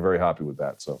 They said they were very happy with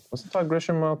that. So Wasn't Todd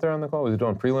Grisham out there on the call? Was he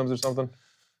doing prelims or something?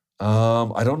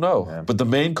 I don't know, but the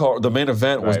main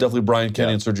event was definitely Brian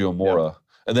Kenny and Sergio Mora,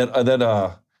 and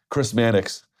then Chris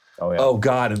Mannix. Oh yeah. Oh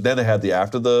God! And then they had the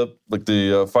after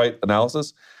the fight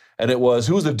analysis, and it was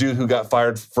who was the dude who got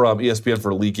fired from ESPN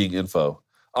for leaking info?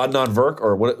 Adnan Virk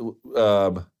or what?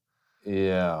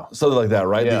 Yeah. Something like that,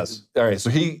 right? Yes. All right. So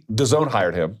DAZN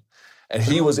hired him, and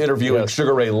he was interviewing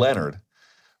Sugar Ray Leonard.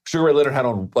 Sugar Ray Leonard had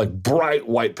on like bright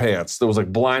white pants that was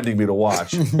like blinding me to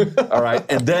watch. All right.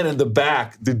 And then in the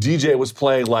back, the DJ was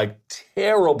playing like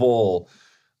terrible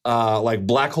like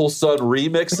Black Hole Sun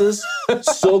remixes.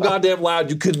 So goddamn loud,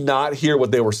 you could not hear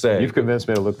what they were saying. You've convinced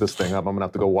me to look this thing up. I'm gonna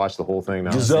have to go watch the whole thing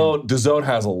now. DAZN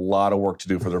has a lot of work to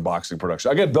do for their boxing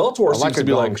production. Again, Bellator I like seems to a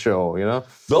be gong like show, you know?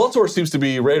 Bellator seems to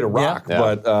be ready to rock, Yeah.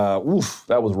 but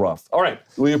that was rough. All right,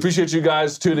 we appreciate you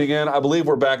guys tuning in. I believe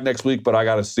we're back next week, but I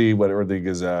got to see what everything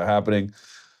is happening.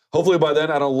 Hopefully by then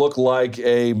I don't look like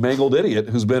a mangled idiot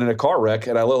who's been in a car wreck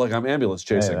and I look like I'm ambulance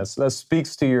chasing. Hey, that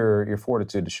speaks to your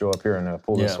fortitude to show up here and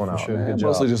pull this one out. sure. Good job.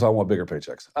 Mostly just I want bigger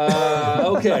paychecks.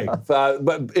 Okay,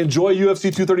 but enjoy UFC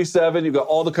 237. You've got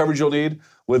all the coverage you'll need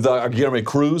with Guilherme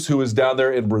Cruz, who is down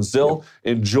there in Brazil.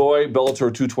 Enjoy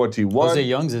Bellator 221. Jose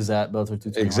Youngs is at Bellator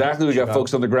 221. Exactly. We got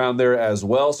folks on the ground there as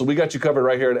well. So we got you covered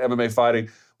right here at MMA Fighting.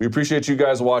 We appreciate you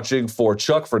guys watching. For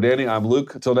Chuck, for Danny, I'm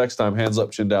Luke. Until next time, hands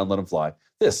up, chin down, let them fly.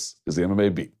 This is the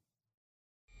MMA Beat.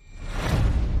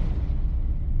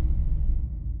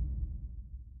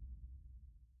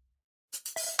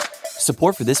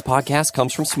 Support for this podcast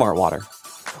comes from Smartwater.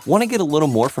 Want to get a little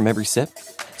more from every sip?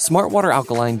 Smartwater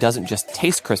Alkaline doesn't just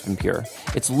taste crisp and pure,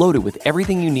 it's loaded with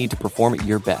everything you need to perform at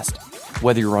your best,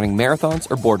 whether you're running marathons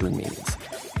or boardroom meetings.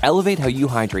 Elevate how you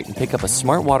hydrate and pick up a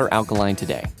Smartwater Alkaline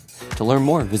today. To learn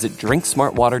more, visit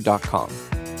drinksmartwater.com.